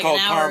me in like an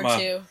hour or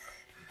two.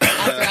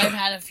 After I've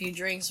had a few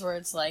drinks where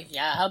it's like,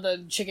 yeah, how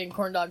the chicken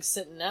corn dog's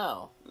sitting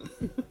now?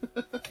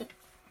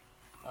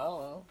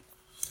 Oh,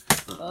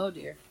 oh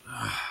dear.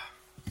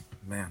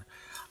 Man.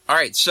 All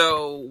right,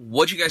 so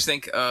what'd you guys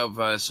think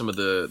of some of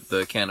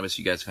the cannabis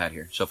you guys have had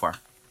here so far?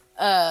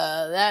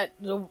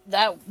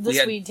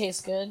 This weed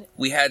tastes good.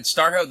 We had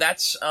Starho.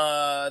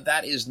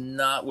 That is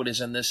not what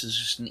is in this. Is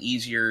just an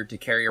easier to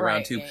carry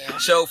around tube. Yeah.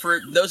 So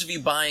for those of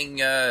you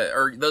buying,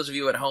 or those of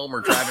you at home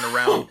or driving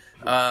around,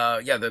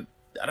 I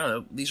don't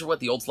know. These are what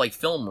the old like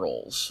film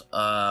rolls.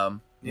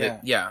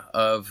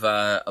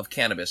 of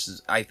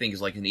cannabis. I think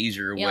is like an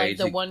easier Yeah, way like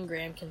to. the 1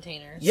 gram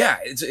containers. Yeah,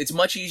 it's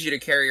much easier to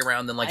carry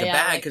around than like a Yeah,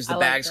 bag because the I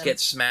like bags them. get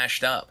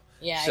smashed up.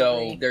 Yeah, I so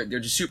agree. they're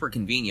just super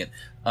convenient.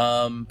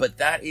 But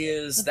that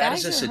is The that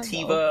is bags a are hard to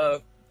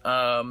sativa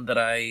that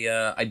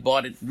I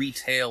bought at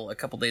retail a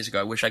couple days ago.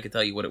 I wish I could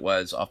tell you what it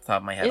was off the top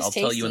of my head. It's I'll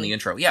tell you in tasty. the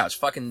intro. Yeah, it's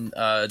fucking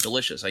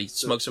delicious. I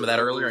smoked some of that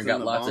earlier and was got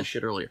in the lots bong? of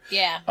shit earlier.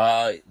 Yeah.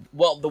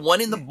 Well, the one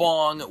in the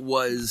bong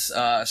was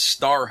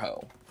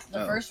Starho.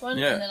 The first one,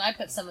 yeah. and then I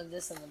put some of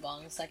this in the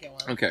bong, the second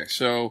one. Okay,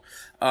 so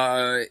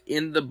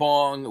in the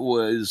bong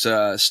was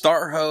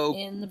Starho.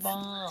 In the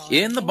bong.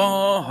 In the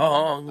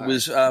bong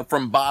was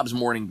from Bob's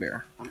Morning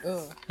Bear.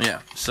 Ooh. Yeah,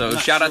 so I'm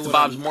not shout sure out to what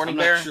Bob's I'm- Morning I'm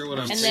Bear. Not sure what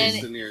I'm And then-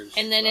 tasting here.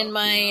 And then in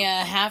my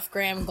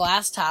half-gram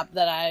glass top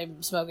that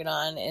I'm smoking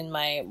on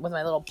with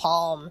my little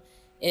palm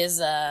is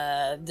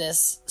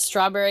this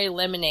strawberry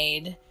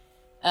lemonade.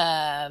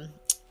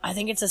 I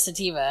think it's a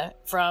sativa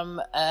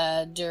from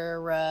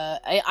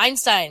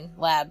Einstein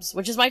Labs,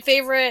 which is my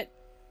favorite.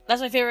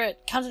 That's my favorite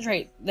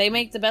concentrate. They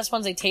make the best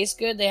ones. They taste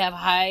good. They have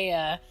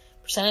high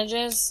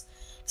percentages.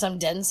 Because I'm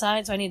dead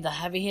inside, so I need the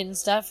heavy hitting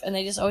stuff, and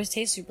they just always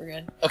taste super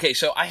good. Okay,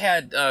 so I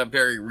had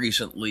very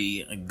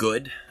recently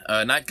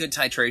not good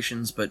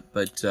titrations,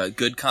 but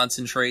good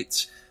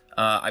concentrates.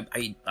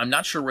 I'm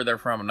not sure where they're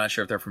from. I'm not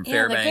sure if they're from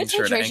Yeah, the good Fairbanks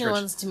or titration Anchorage.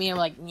 ones to me, I'm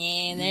like,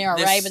 yeah, they are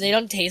This- right, but they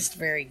don't taste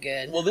very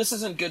good. Well, this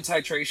isn't good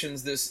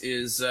titrations. This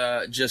is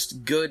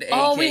just good AK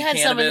Oh, we had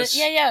cannabis. some of this.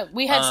 Yeah,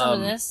 we had some of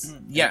Um, this.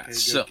 Yeah, Okay,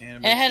 so good cannabis,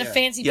 And it had a yeah.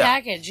 fancy Yeah.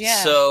 package,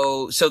 yeah.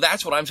 So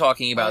that's what I'm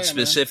talking about Oh, yeah,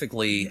 man.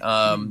 specifically.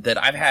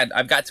 That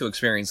I've got to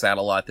experience that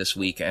a lot this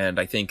week, and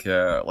I think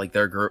like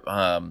their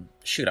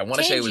shoot, I want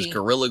to say it was Tangy.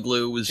 Gorilla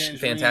Glue was Tangerine.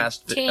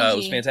 fantastic. It was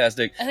Tangy.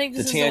 fantastic. I think The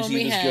this is the one Tangy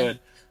we was had. good.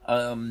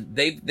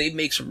 They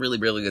make some really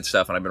really good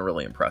stuff, and I've been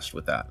really impressed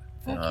with that.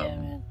 Fuck yeah,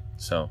 man.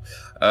 So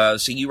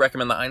you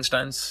recommend the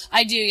Einsteins?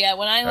 I do, yeah.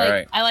 When I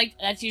All right.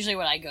 that's usually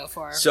what I go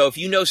for. So if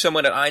you know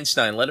someone at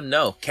Einstein, let them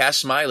know. Cass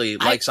Smiley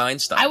likes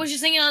Einstein. I was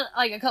just thinking,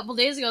 like, a couple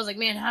days ago, I was like,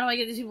 man, how do I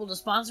get these people to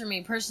sponsor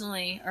me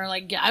personally? Or,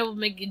 like, I will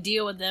make a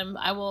deal with them.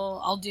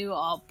 I'll do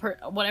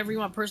whatever you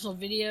want, personal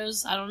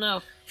videos. I don't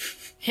know.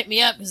 Hit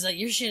me up, because, like,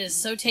 your shit is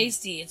so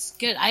tasty. It's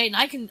good.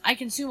 I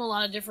consume a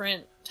lot of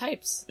different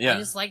types. Yeah. I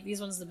just like these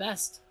ones the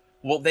best.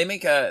 Well, they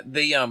make I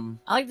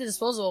like the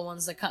disposable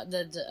ones, the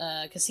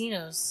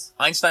casinos.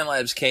 Einstein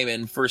Labs came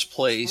in first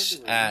place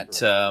at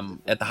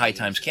the High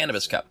Times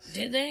Cannabis Cup.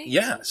 Did they?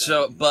 Yeah.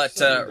 So, but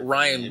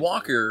Ryan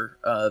Walker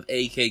of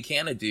AK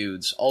Canna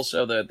Dudes,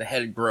 also the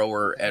head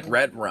grower at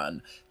Red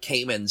Run,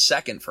 came in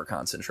second for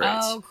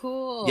concentrates. Oh,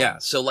 cool. Yeah,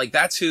 so like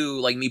that's who,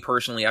 like me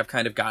personally, I've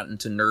kind of gotten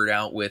to nerd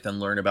out with and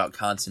learn about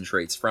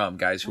concentrates from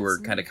guys who are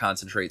kind of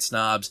concentrate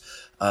snobs.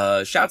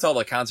 Shout out to all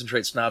the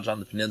concentrate snobs on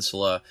the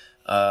peninsula.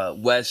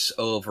 Wes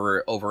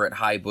over at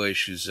High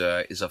Bush is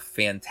a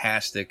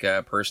fantastic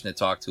person to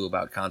talk to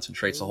about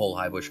concentrates. The whole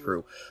High Bush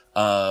crew.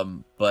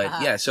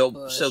 But yeah, so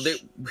they.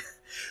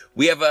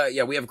 We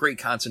have great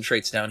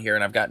concentrates down here,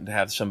 and I've gotten to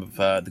have some of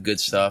the good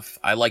stuff.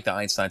 I like the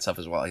Einstein stuff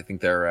as well. I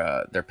think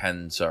their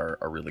pens are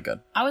really good.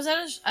 I was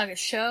at a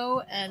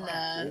show, and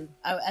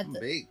I'm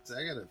baked.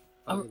 I gotta.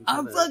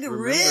 I'm fucking remember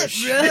ripped,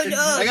 shit. bro.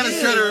 I gotta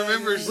try to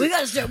remember. We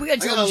gotta I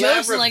tell got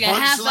jokes in elaborate like a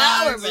half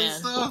hour, punchlines and man.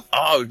 stuff.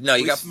 Oh no,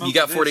 you We got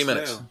smoked 40 this,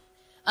 minutes. too.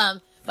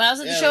 But I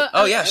was at the show.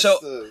 Oh, yeah, That's so-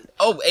 the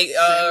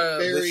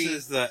This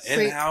is the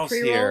Pre- in-house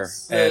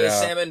pre-rolls? here The at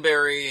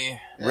salmonberry.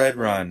 Red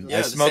Run. Yeah,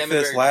 I the smoked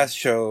this salmonberry. last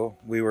show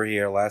we were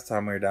here, last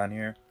time we were down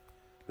here.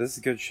 This is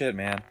good shit,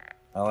 man.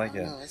 I like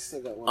it. No, I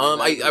still got one.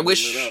 I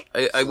wish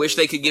I wish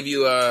they could give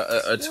you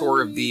a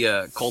tour of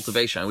the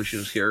cultivation. I wish it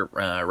was here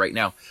right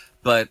now.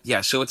 But yeah,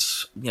 so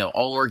it's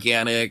all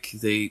organic.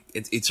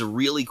 It's a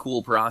really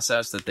cool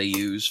process that they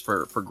use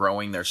for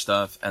growing their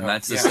stuff, and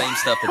that's the yeah. same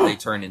stuff that they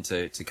turn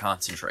into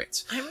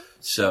concentrates. I'm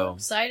So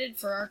excited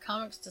for our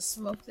comics to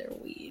smoke their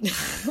weed.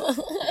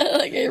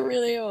 Like, I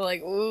really am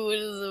like, ooh, it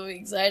is so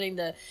exciting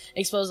to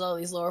expose all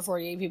these lower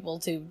 48 people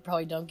to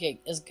probably don't get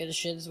as good a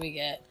shit as we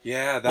get.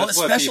 Yeah, Well, that's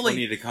what people especially-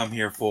 need to come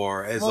here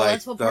for. Is Well, like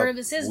that's what the part of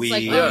this is. weed.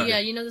 It's like, oh yeah,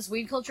 you know this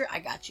weed culture? I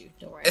got you.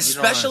 Don't worry.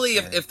 especially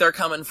understand. if they're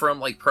coming from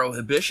like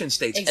prohibition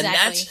states,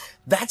 Exactly. and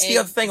that's the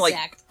other thing. Like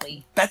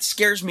Exactly. that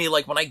scares me.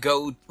 Like when I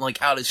go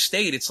like out of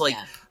state, it's like.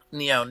 Yeah.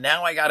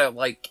 Now I gotta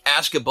like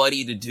ask a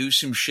buddy to do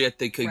some shit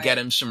that could get Right.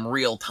 him some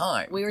real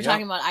time. We were Yeah.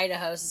 talking about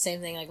Idaho. It's the same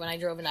thing. Like when I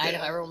drove into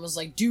Idaho, everyone was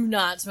like, "Do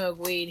not smoke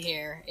weed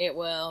here. It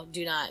will.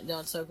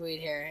 Don't smoke weed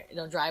here.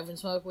 Don't drive and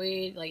smoke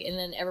weed." Like, and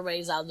then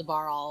everybody's out of the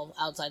bar all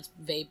outside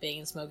vaping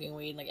and smoking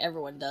weed. Like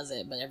everyone does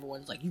it, but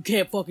everyone's like, "You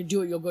can't fucking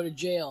do it. You'll go to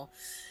jail."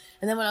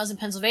 And then when I was in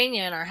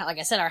Pennsylvania, and like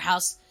I said, our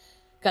house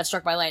got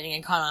struck by lightning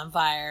and caught on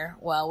fire.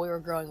 Well, we were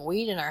growing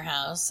weed in our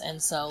house, and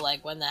so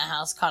like when that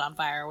house caught on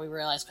fire, we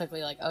realized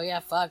quickly, like, oh yeah,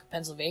 fuck,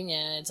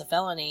 Pennsylvania, it's a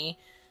felony.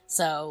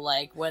 So,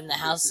 like, when the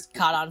house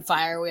caught on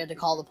fire, we had to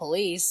call the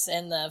police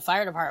and the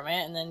fire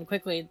department, and then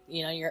quickly,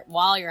 you know,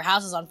 while your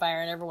house is on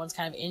fire and everyone's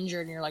kind of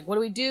injured, and you're like, what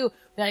do? We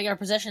gotta get our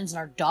possessions and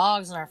our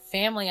dogs and our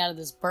family out of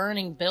this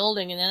burning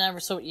building, and then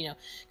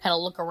kind of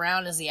look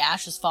around as the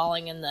ash is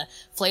falling and the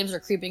flames are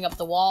creeping up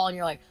the wall, and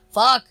you're like,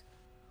 fuck!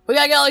 We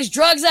gotta get all these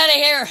drugs out of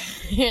here!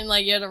 And,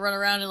 like, you had to run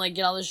around and, like,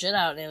 get all this shit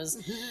out, and it was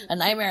a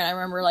nightmare. And I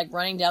remember, like,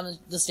 running down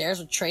the stairs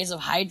with trays of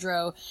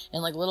hydro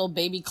and, like, little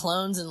baby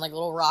clones and, like,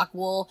 little rock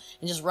wool,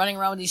 and just running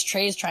around with these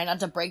trays trying not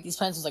to break these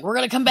plants. It was like, we're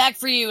gonna come back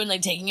for you! And,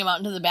 like, taking them out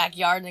into the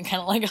backyard and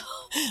kind of, like,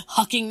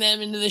 hucking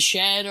them into the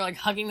shed, or, like,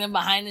 hucking them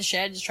behind the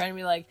shed, just trying to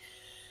be, like,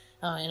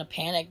 in a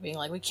panic, being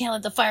like, we can't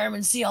let the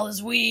firemen see all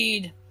this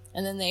weed!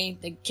 And then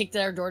they kicked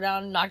our door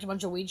down, knocked a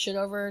bunch of weed shit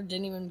over,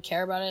 didn't even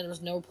care about it. There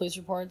was no police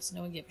reports.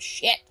 No one gave a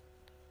shit.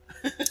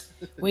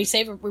 We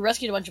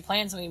rescued a bunch of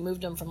plants and we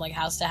moved them from like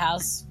house to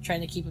house,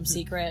 trying to keep them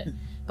secret.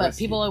 But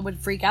people would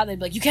freak out. They'd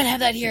be like, "You can't have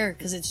that here,"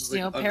 because it's just,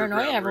 like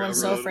paranoia. Everyone's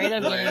so afraid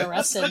of getting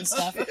arrested and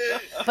stuff.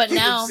 But Keep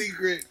now it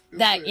secret.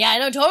 I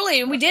know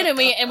totally, and we did, and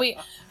we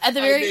at the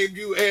I very named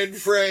you Anne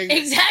Frank.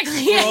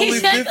 exactly, For yeah, only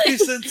exactly.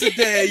 50 cents a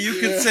day, you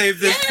can save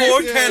this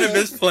poor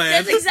cannabis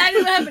plant. That's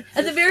exactly what happened.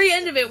 At the very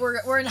end of it,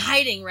 we're in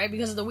hiding, right,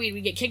 because of the weed.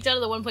 We get kicked out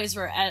of the one place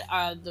we're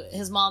at,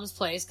 his mom's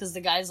place, because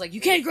the guy's like,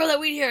 "You can't grow that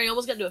weed here." And he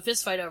almost got into a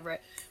fist fight over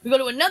it. We go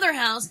to another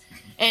house,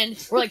 and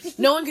we're like,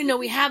 "No one can know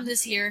we have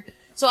this here."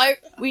 So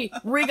we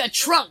rig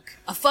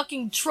a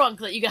fucking trunk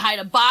that you could hide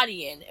a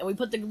body in, and we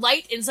put the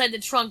light inside the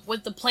trunk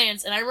with the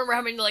plants, and I remember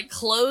having to, like,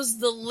 close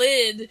the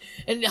lid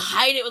and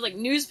hide it with, like,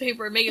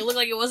 newspaper and make it look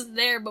like it wasn't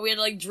there, but we had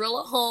to, like,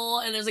 drill a hole,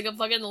 and there's, like, a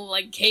fucking,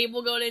 like,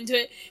 cable going into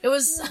it. It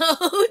was so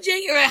janky.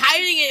 We were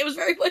hiding it. It was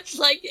very much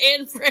like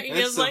Anne Frank. It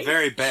It's was some like,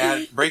 very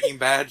bad Breaking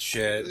Bad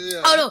shit.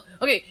 Yeah. oh,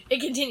 no. Okay,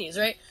 it continues,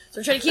 right? So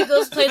we're trying to keep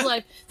those plants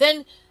alive.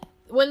 Then,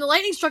 when the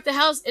lightning struck the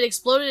house, it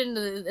exploded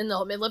it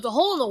left a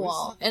hole in the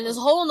wall. And this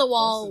hole in the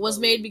wall was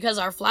made because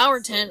our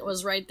flower tent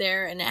was right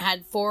there, and it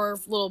had 4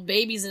 little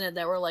babies in it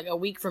that were like a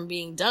week from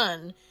being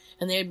done.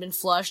 And they had been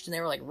flushed, and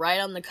they were like right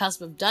on the cusp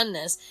of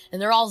doneness.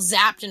 And they're all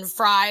zapped and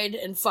fried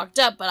and fucked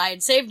up, but I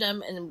had saved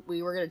them, and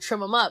we were gonna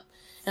trim them up.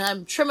 And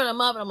I'm trimming them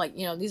up, and I'm like,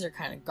 these are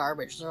kind of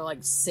garbage. They're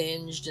like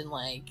singed, and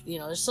like,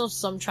 there's still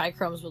some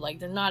trichromes, but like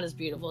they're not as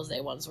beautiful as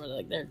they once were.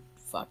 They're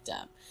fucked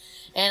up.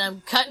 And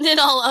I'm cutting it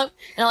all up,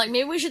 and I'm like,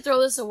 maybe we should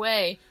throw this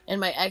away. And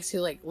my ex, who,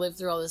 like, lived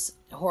through all this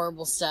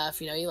horrible stuff,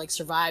 he, like,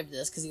 survived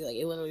this, because he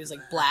literally was,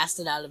 like,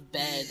 blasted out of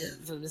bed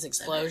from this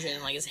explosion,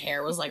 and, like, his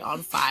hair was, like,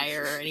 on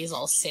fire, and he's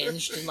all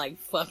singed and, like,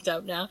 fucked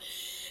up now.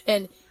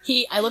 And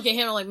I look at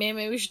him, and I'm like, man,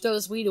 maybe we should throw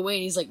this weed away.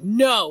 And he's like,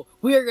 no,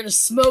 we are gonna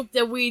smoke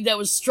the weed that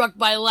was struck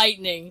by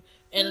lightning.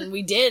 And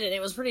we did, and it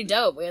was pretty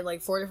dope. We had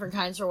like 4 different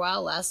kinds for a while.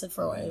 It lasted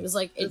for a while. It was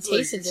like, it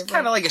tasted different. It's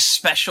kind of like a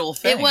special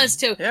thing. It was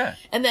too. Yeah.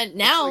 And then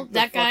now Like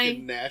that the guy,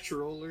 fucking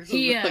natural or something.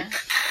 yeah, Like,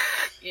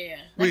 yeah.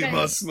 we That guy-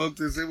 must smoke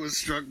this. It was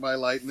struck by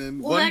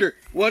lightning. Well,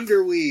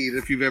 Wonder weed.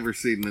 If you've ever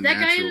seen the That guy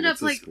natural. ended up,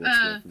 it's a like, sports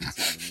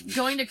reference.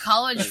 going to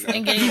college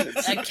and getting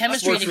a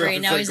chemistry Sports degree.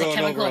 Now reference, he's a like, going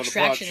chemical over on a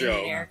extraction pot show.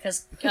 engineer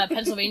because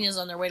Pennsylvania's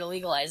on their way to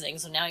legalizing.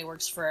 So now he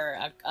works for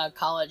a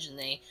college, and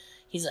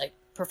he's a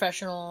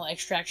professional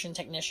extraction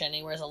technician.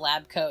 He wears a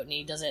lab coat, and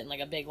he does it in like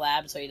a big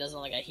lab, so he does it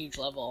on like a huge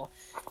level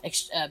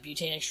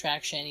butane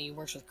extraction. He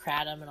works with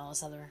kratom and all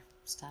this other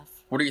stuff.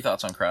 What are your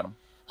thoughts on kratom?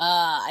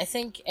 I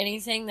think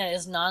anything that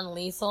is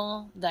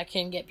non-lethal that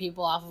can get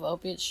people off of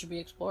opiates should be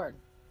explored.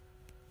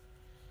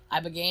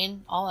 Ibogaine,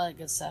 all that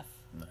good stuff.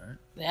 All right.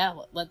 Yeah,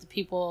 let the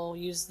people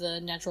use the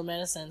natural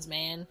medicines,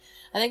 man.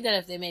 I think that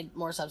if they made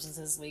more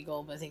substances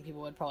legal, but I think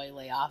people would probably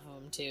lay off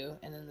of them too,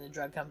 and then the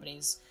drug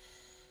companies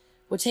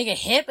would take a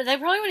hit, but they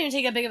probably wouldn't even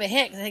take that big of a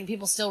hit, because I think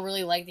people still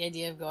really like the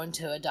idea of going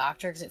to a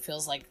doctor, because it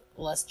feels like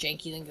less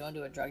janky than going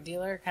to a drug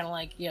dealer. Kind of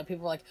like,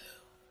 people are like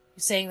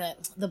saying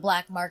that the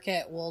black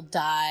market will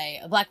die,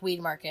 a black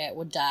weed market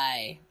would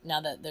die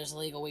now that there's a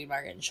legal weed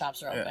market and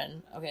shops are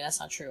open. Yeah. Okay,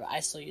 that's not true. I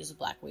still use the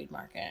black weed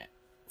market.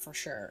 For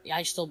sure. Yeah,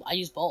 I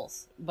use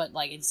both, but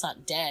like it's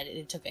not dead.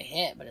 It took a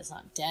hit, but it's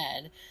not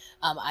dead.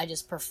 I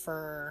just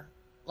prefer,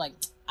 like,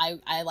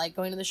 I like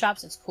going to the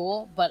shops. It's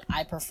cool, but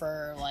I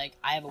prefer, like,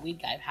 I have a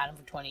weed guy. I've had him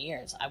for 20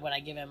 years. When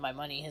I give him my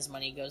money, his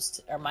money goes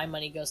to, or my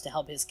money goes to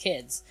help his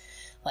kids.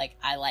 Like,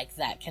 I like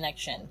that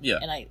connection. Yeah.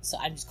 And so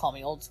I just call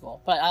me old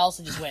school. But I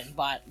also just went and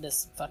bought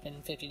this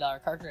fucking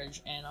 $50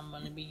 cartridge, and I'm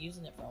going to be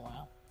using it for a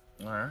while.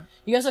 All right.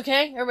 You guys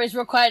okay? Everybody's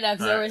real quiet now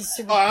because everybody's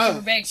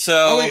super big.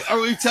 So, Are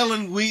we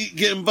telling weed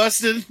getting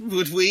busted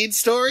with weed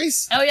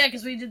stories? Oh yeah,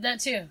 because we did that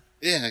too.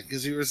 Yeah,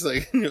 because you were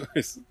saying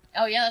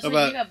Oh yeah, that's what you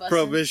about got busted.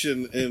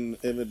 prohibition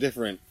in a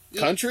different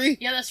country.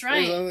 Yeah, that's Or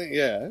right. something?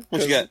 Yeah.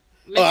 what you got?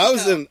 Oh,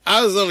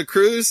 I was on a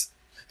cruise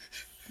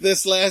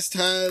this last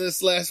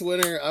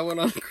winter. I went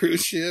on a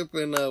cruise ship,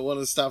 and one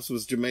of the stops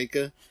was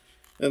Jamaica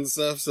and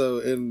stuff. So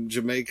in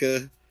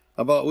Jamaica,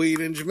 I bought weed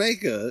in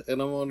Jamaica,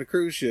 and I'm on the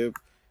cruise ship.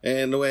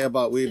 And the way I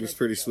bought weed was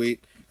pretty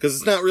sweet, because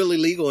it's not really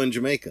legal in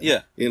Jamaica.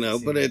 Yeah.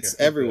 But it's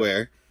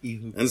everywhere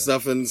and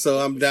stuff. And so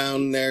I'm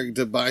down there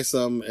to buy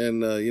some,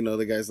 and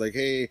the guy's like,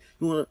 "Hey,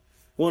 you want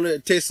want to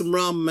taste some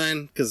rum,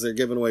 man? Because they're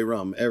giving away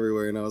rum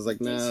everywhere. And I was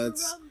like, nah,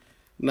 it's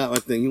not my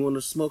thing. You want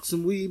to smoke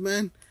some weed,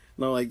 man?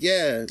 And I'm like,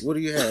 yeah, what do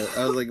you have?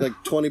 I was like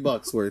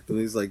 $20 worth. And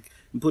he's like,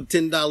 put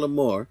 $10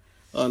 more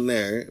on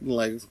there. I'm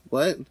like,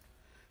 what? And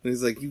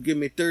he's like, you give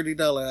me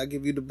 $30, I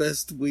give you the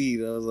best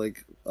weed. I was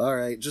like, all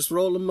right, just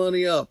roll the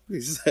money up.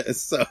 He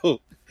says,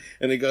 so,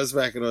 and he goes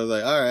back and I was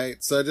like, all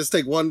right. So I just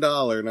take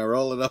 $1 and I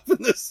roll it up in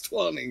this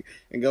 20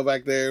 and go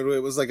back there.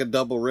 It was like a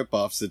double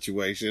rip-off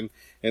situation.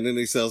 And then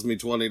he sells me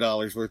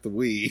 $20 worth of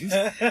weed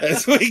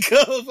as we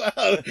go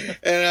out.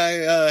 And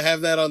I have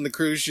that on the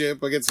cruise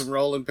ship. I get some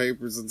rolling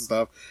papers and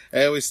stuff.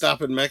 And we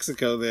stop in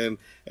Mexico then.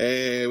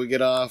 And we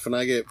get off and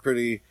I get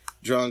pretty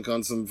drunk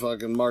on some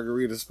fucking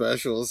margarita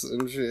specials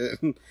and shit.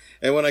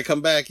 And when I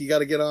come back, you got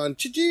to get on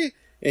Chi-chi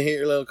and hit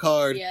your little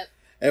card. Yep.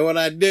 And when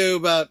I do,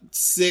 about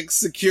 6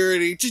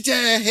 security,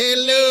 Chi-chi,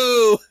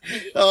 hello,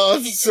 all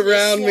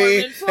surround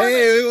me.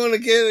 Hey, we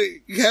want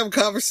to have a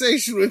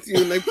conversation with you.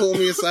 And they pull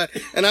me aside.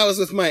 And I was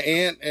with my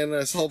aunt and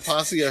this whole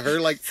posse of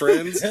her, like,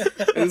 friends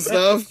and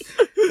stuff.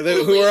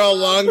 Who are all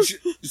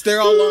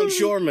they're all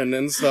longshoremen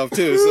and stuff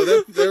too.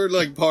 So they're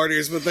like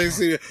partiers, but they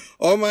see,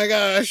 oh my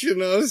gosh,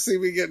 see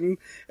me getting,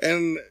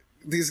 and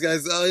these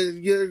guys,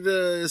 you're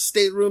the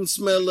stateroom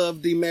smell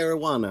of the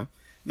marijuana.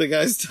 The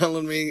guy's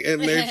telling me,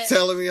 and they're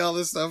telling me all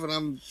this stuff, and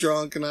I'm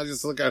drunk, and I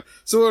just look out.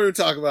 So what are we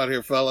talking about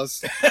here,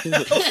 fellas?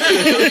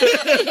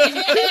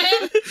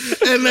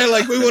 And they're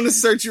like, we want to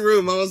search your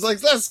room. I was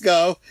like, let's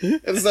go.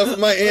 And stuff.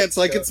 And my aunt's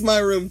like, it's my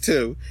room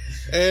too.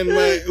 And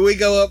we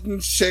go up and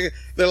check it.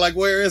 They're like,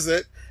 where is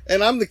it?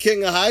 And I'm the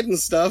king of hiding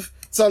stuff.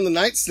 It's on the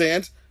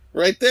nightstand.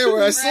 Right there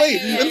where I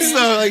sleep. Yeah. And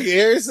so, like,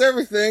 here's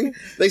everything.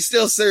 They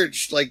still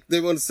search. Like, they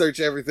want to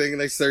search everything,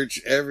 and they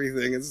search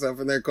everything and stuff,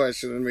 and they're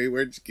questioning me,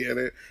 where'd you get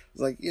it? I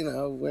was like,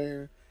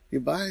 where you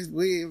buy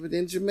weed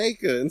in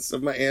Jamaica. And so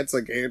my aunt's,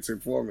 like,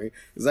 answered for me.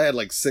 Because I had,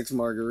 like, 6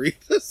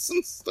 margaritas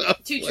and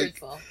stuff. Too like,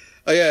 truthful.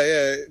 Oh,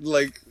 yeah.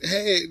 Like,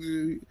 hey,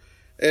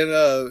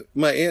 and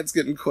my aunt's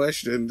getting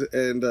questioned,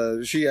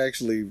 and she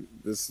actually,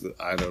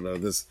 I don't know,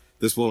 this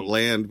won't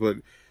land, but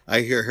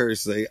I hear her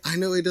say, I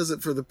know he does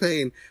it for the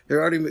pain.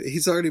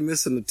 He's already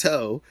missing a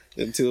toe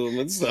into him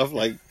and stuff,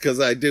 like, because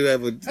I do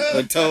have a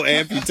toe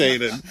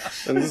amputated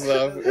and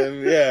stuff,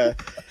 and yeah.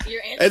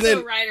 Your aunt's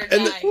so ride or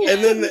die.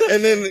 And then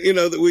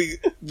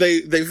that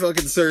they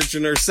fucking search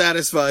and are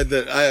satisfied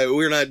that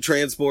we're not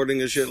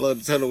transporting a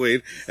shitload ton of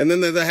weed, and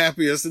then they're the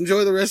happiest.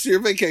 Enjoy the rest of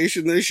your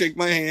vacation. They shake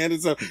my hand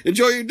and so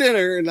enjoy your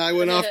dinner, and I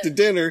went off to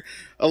dinner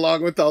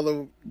along with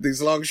all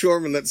these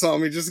longshoremen that saw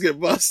me just get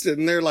busted,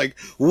 and they're like,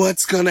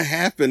 what's gonna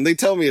happen? They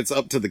tell me it's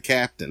up to the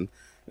captain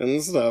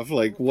and stuff,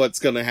 like, what's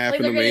gonna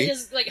happen to me?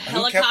 Just, like,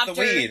 Who kept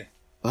the weed?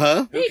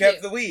 Huh? Who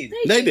kept the weed?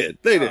 They did.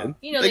 They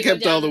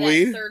kept all the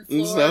weed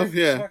and stuff,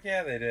 yeah. Fuck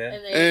yeah, they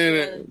did.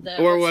 And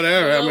or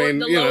whatever,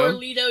 the lower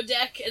Lido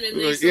deck, and then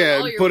they yeah,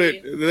 all your put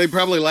weed. it, they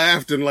probably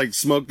laughed and, like,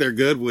 smoked their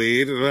good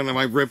weed, and then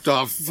I ripped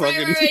off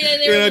fucking,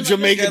 Right,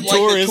 Jamaican like,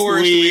 tourist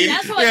weed.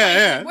 That's what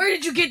Yeah. where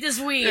did you get this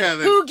weed? Yeah,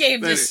 Who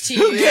gave this to you?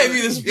 Who gave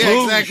you this?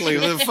 Yeah, exactly.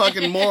 The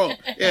fucking moral.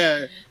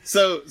 Yeah.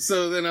 So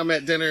then I'm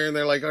at dinner and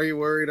they're like, "Are you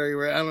worried? Are you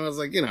worried?" And I was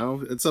like,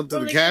 it's up to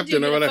the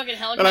captain or whatever.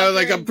 And I was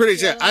like, "I'm pretty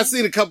sure I've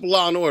seen a couple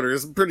Law and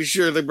Orders. I'm pretty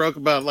sure they broke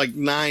about like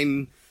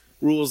 9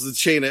 rules of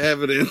chain of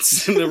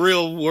evidence in the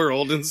real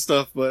world and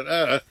stuff. But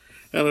I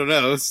don't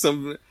know.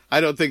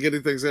 I don't think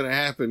anything's gonna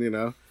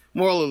happen.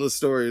 Moral of the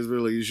story is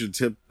really you should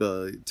tip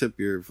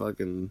your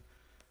fucking,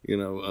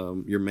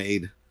 your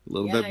maid a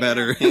little bit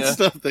better and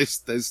stuff. They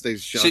stay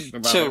shush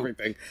about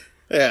everything.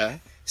 Yeah.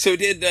 So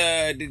did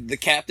the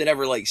captain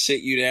ever like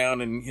sit you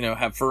down and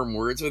have firm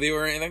words with you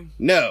or anything?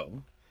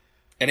 No.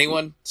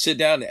 Anyone sit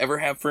down and ever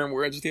have firm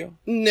words with you?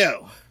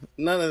 No,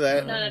 none of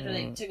that. Not after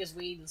they took his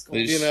weed in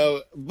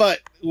school.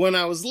 But when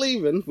I was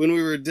leaving, when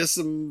we were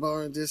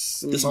disembarking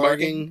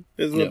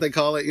is what they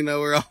call it.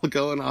 We're all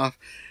going off,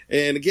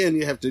 and again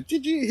you have to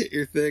hit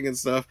your thing and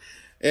stuff.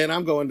 And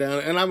I'm going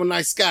down, and I'm a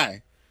nice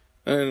guy.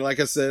 And like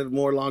I said,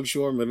 more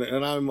longshoreman.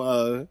 And I'm,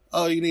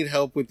 you need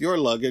help with your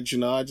luggage?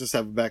 I just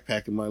have a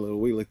backpack in my little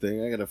wheelie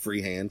thing. I got a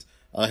free hand.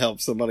 I'll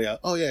help somebody out.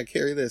 Oh yeah,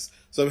 carry this.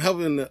 So I'm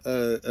helping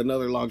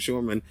another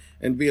longshoreman.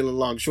 And being a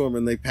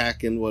longshoreman, they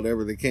pack in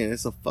whatever they can.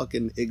 It's a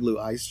fucking igloo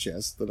ice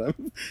chest that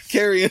I'm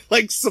carrying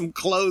like some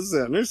clothes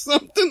in or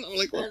something. I'm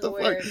like, what the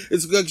fuck?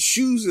 It's got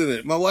shoes in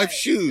it. My wife's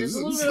shoes. There's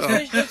a little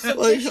bit of fish.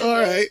 Like, all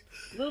right.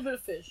 A little bit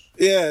of fish.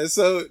 Yeah,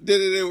 so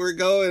we're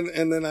going,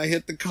 and then I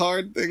hit the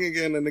card thing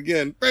again and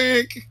again.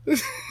 Break!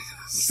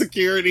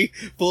 Security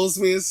pulls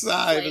me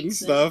aside and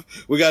stuff.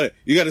 You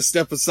gotta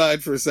step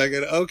aside for a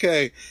second.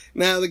 Okay,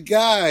 now the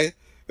guy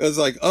I was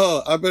like,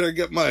 oh, I better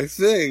get my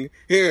thing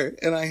here.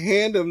 And I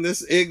hand him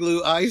this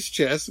Igloo ice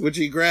chest, which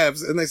he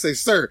grabs. And they say,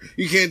 sir,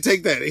 you can't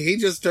take that. And he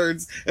just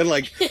turns and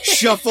like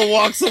shuffle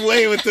walks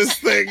away with this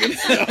thing. And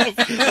stuff.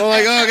 I'm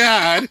like, oh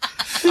God,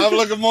 I'm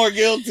looking more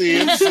guilty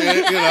and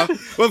shit, you know.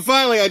 But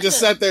finally I just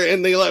sat there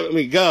and they let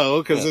me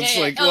go because it's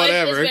like,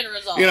 whatever. It's been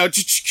resolved. You know,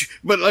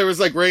 but there was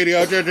like radio,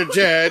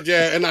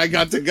 and I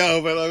got to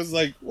go. But I was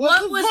like,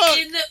 what was fuck?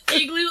 in the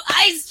Igloo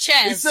ice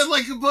chest? It said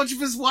like a bunch of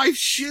his wife's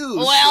shoes.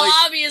 Well, like,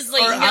 obviously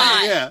not.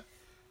 Yeah.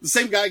 The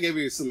same guy gave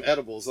me some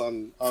edibles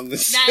on the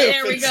ship.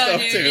 There we and go,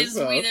 stuff dude. too,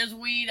 so. There's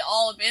weed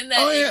all up in that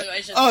Oh, yeah. Igloo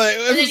ice chest. Oh,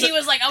 And then he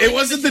was like, it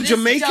wasn't the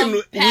Jamaican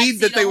weed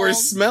that they were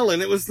hold. smelling.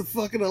 It was the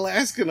fucking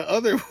Alaskan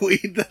other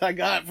weed that I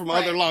got from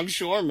Right. other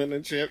longshoremen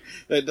and shit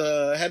that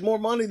had more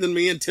money than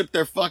me and tipped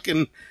their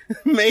fucking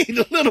maid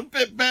a little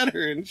bit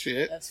better and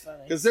shit. That's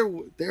funny. Because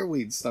their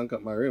weed stunk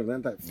up my room.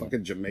 That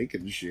fucking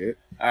Jamaican shit.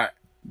 All right.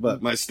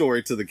 But my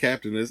story to the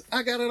captain is,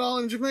 I got it all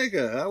in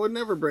Jamaica. I would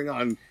never bring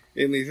on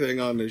anything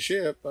on the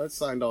ship. I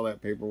signed all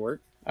that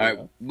paperwork. All right,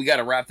 we got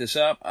to wrap this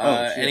up.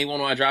 shit. Anyone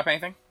want to drop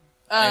anything?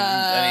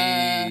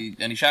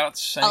 Any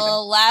shout-outs? Anything?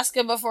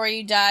 Alaska Before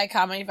You Die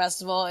Comedy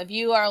Festival. If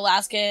you are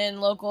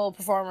Alaskan local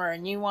performer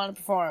and you want to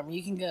perform,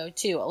 you can go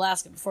to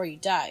Alaska Before You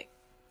Die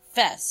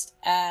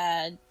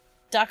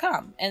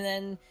Fest.com. And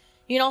then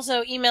you can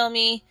also email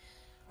me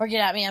or get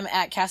at me. I'm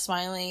at Cass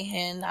Smiley,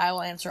 and I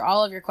will answer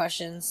all of your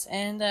questions.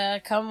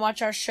 And come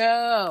watch our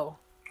show.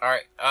 All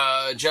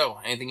right, Joe,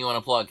 anything you want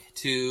to plug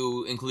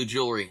to include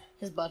jewelry?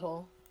 His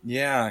butthole.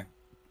 Yeah,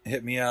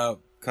 hit me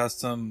up.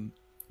 Custom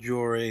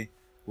jewelry,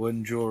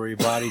 wooden jewelry,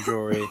 body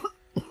jewelry,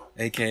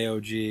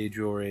 AKOG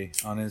jewelry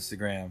on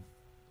Instagram.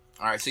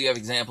 All right, so you have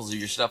examples of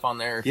your stuff on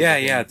there?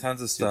 Yeah, tons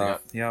of check it out.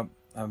 stuff. Yep,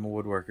 I'm a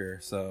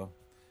woodworker, so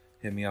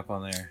hit me up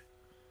on there.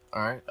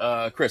 All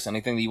right, Chris,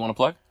 anything that you want to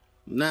plug?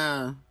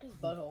 Nah. His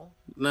butthole.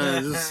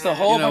 Nah, Just just a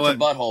whole you know bunch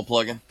what, of butthole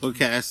plugging. what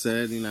Cass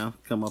said, you know,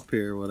 come up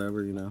here,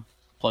 whatever, you know.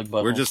 Plug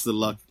butthole. We're just the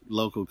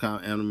local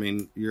and I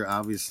mean, you're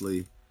obviously,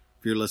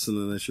 if you're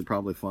listening to this, you're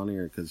probably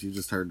funnier because you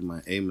just heard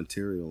my A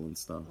material and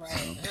stuff.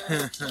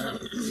 Right.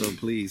 So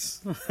please.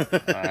 All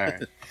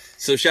right.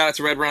 So shout out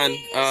to Red Run.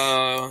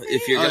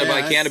 If you're gonna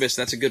buy cannabis,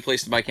 that's a good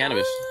place to buy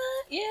cannabis.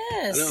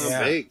 Yes. I know I'm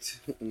Yeah. baked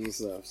and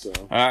stuff, so.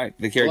 All right,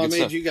 they carry Well, I good made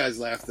stuff. you guys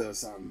laugh though,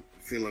 so I'm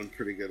feeling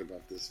pretty good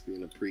about this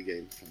being a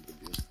pregame kind of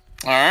deal.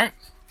 All right.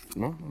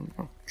 No.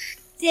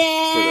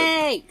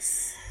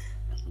 Thanks.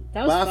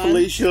 That was Bye, fun.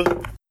 Felicia.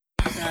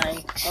 Sorry.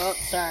 Oh,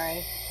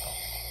 sorry.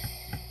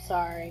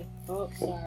 Sorry. Oh, sorry.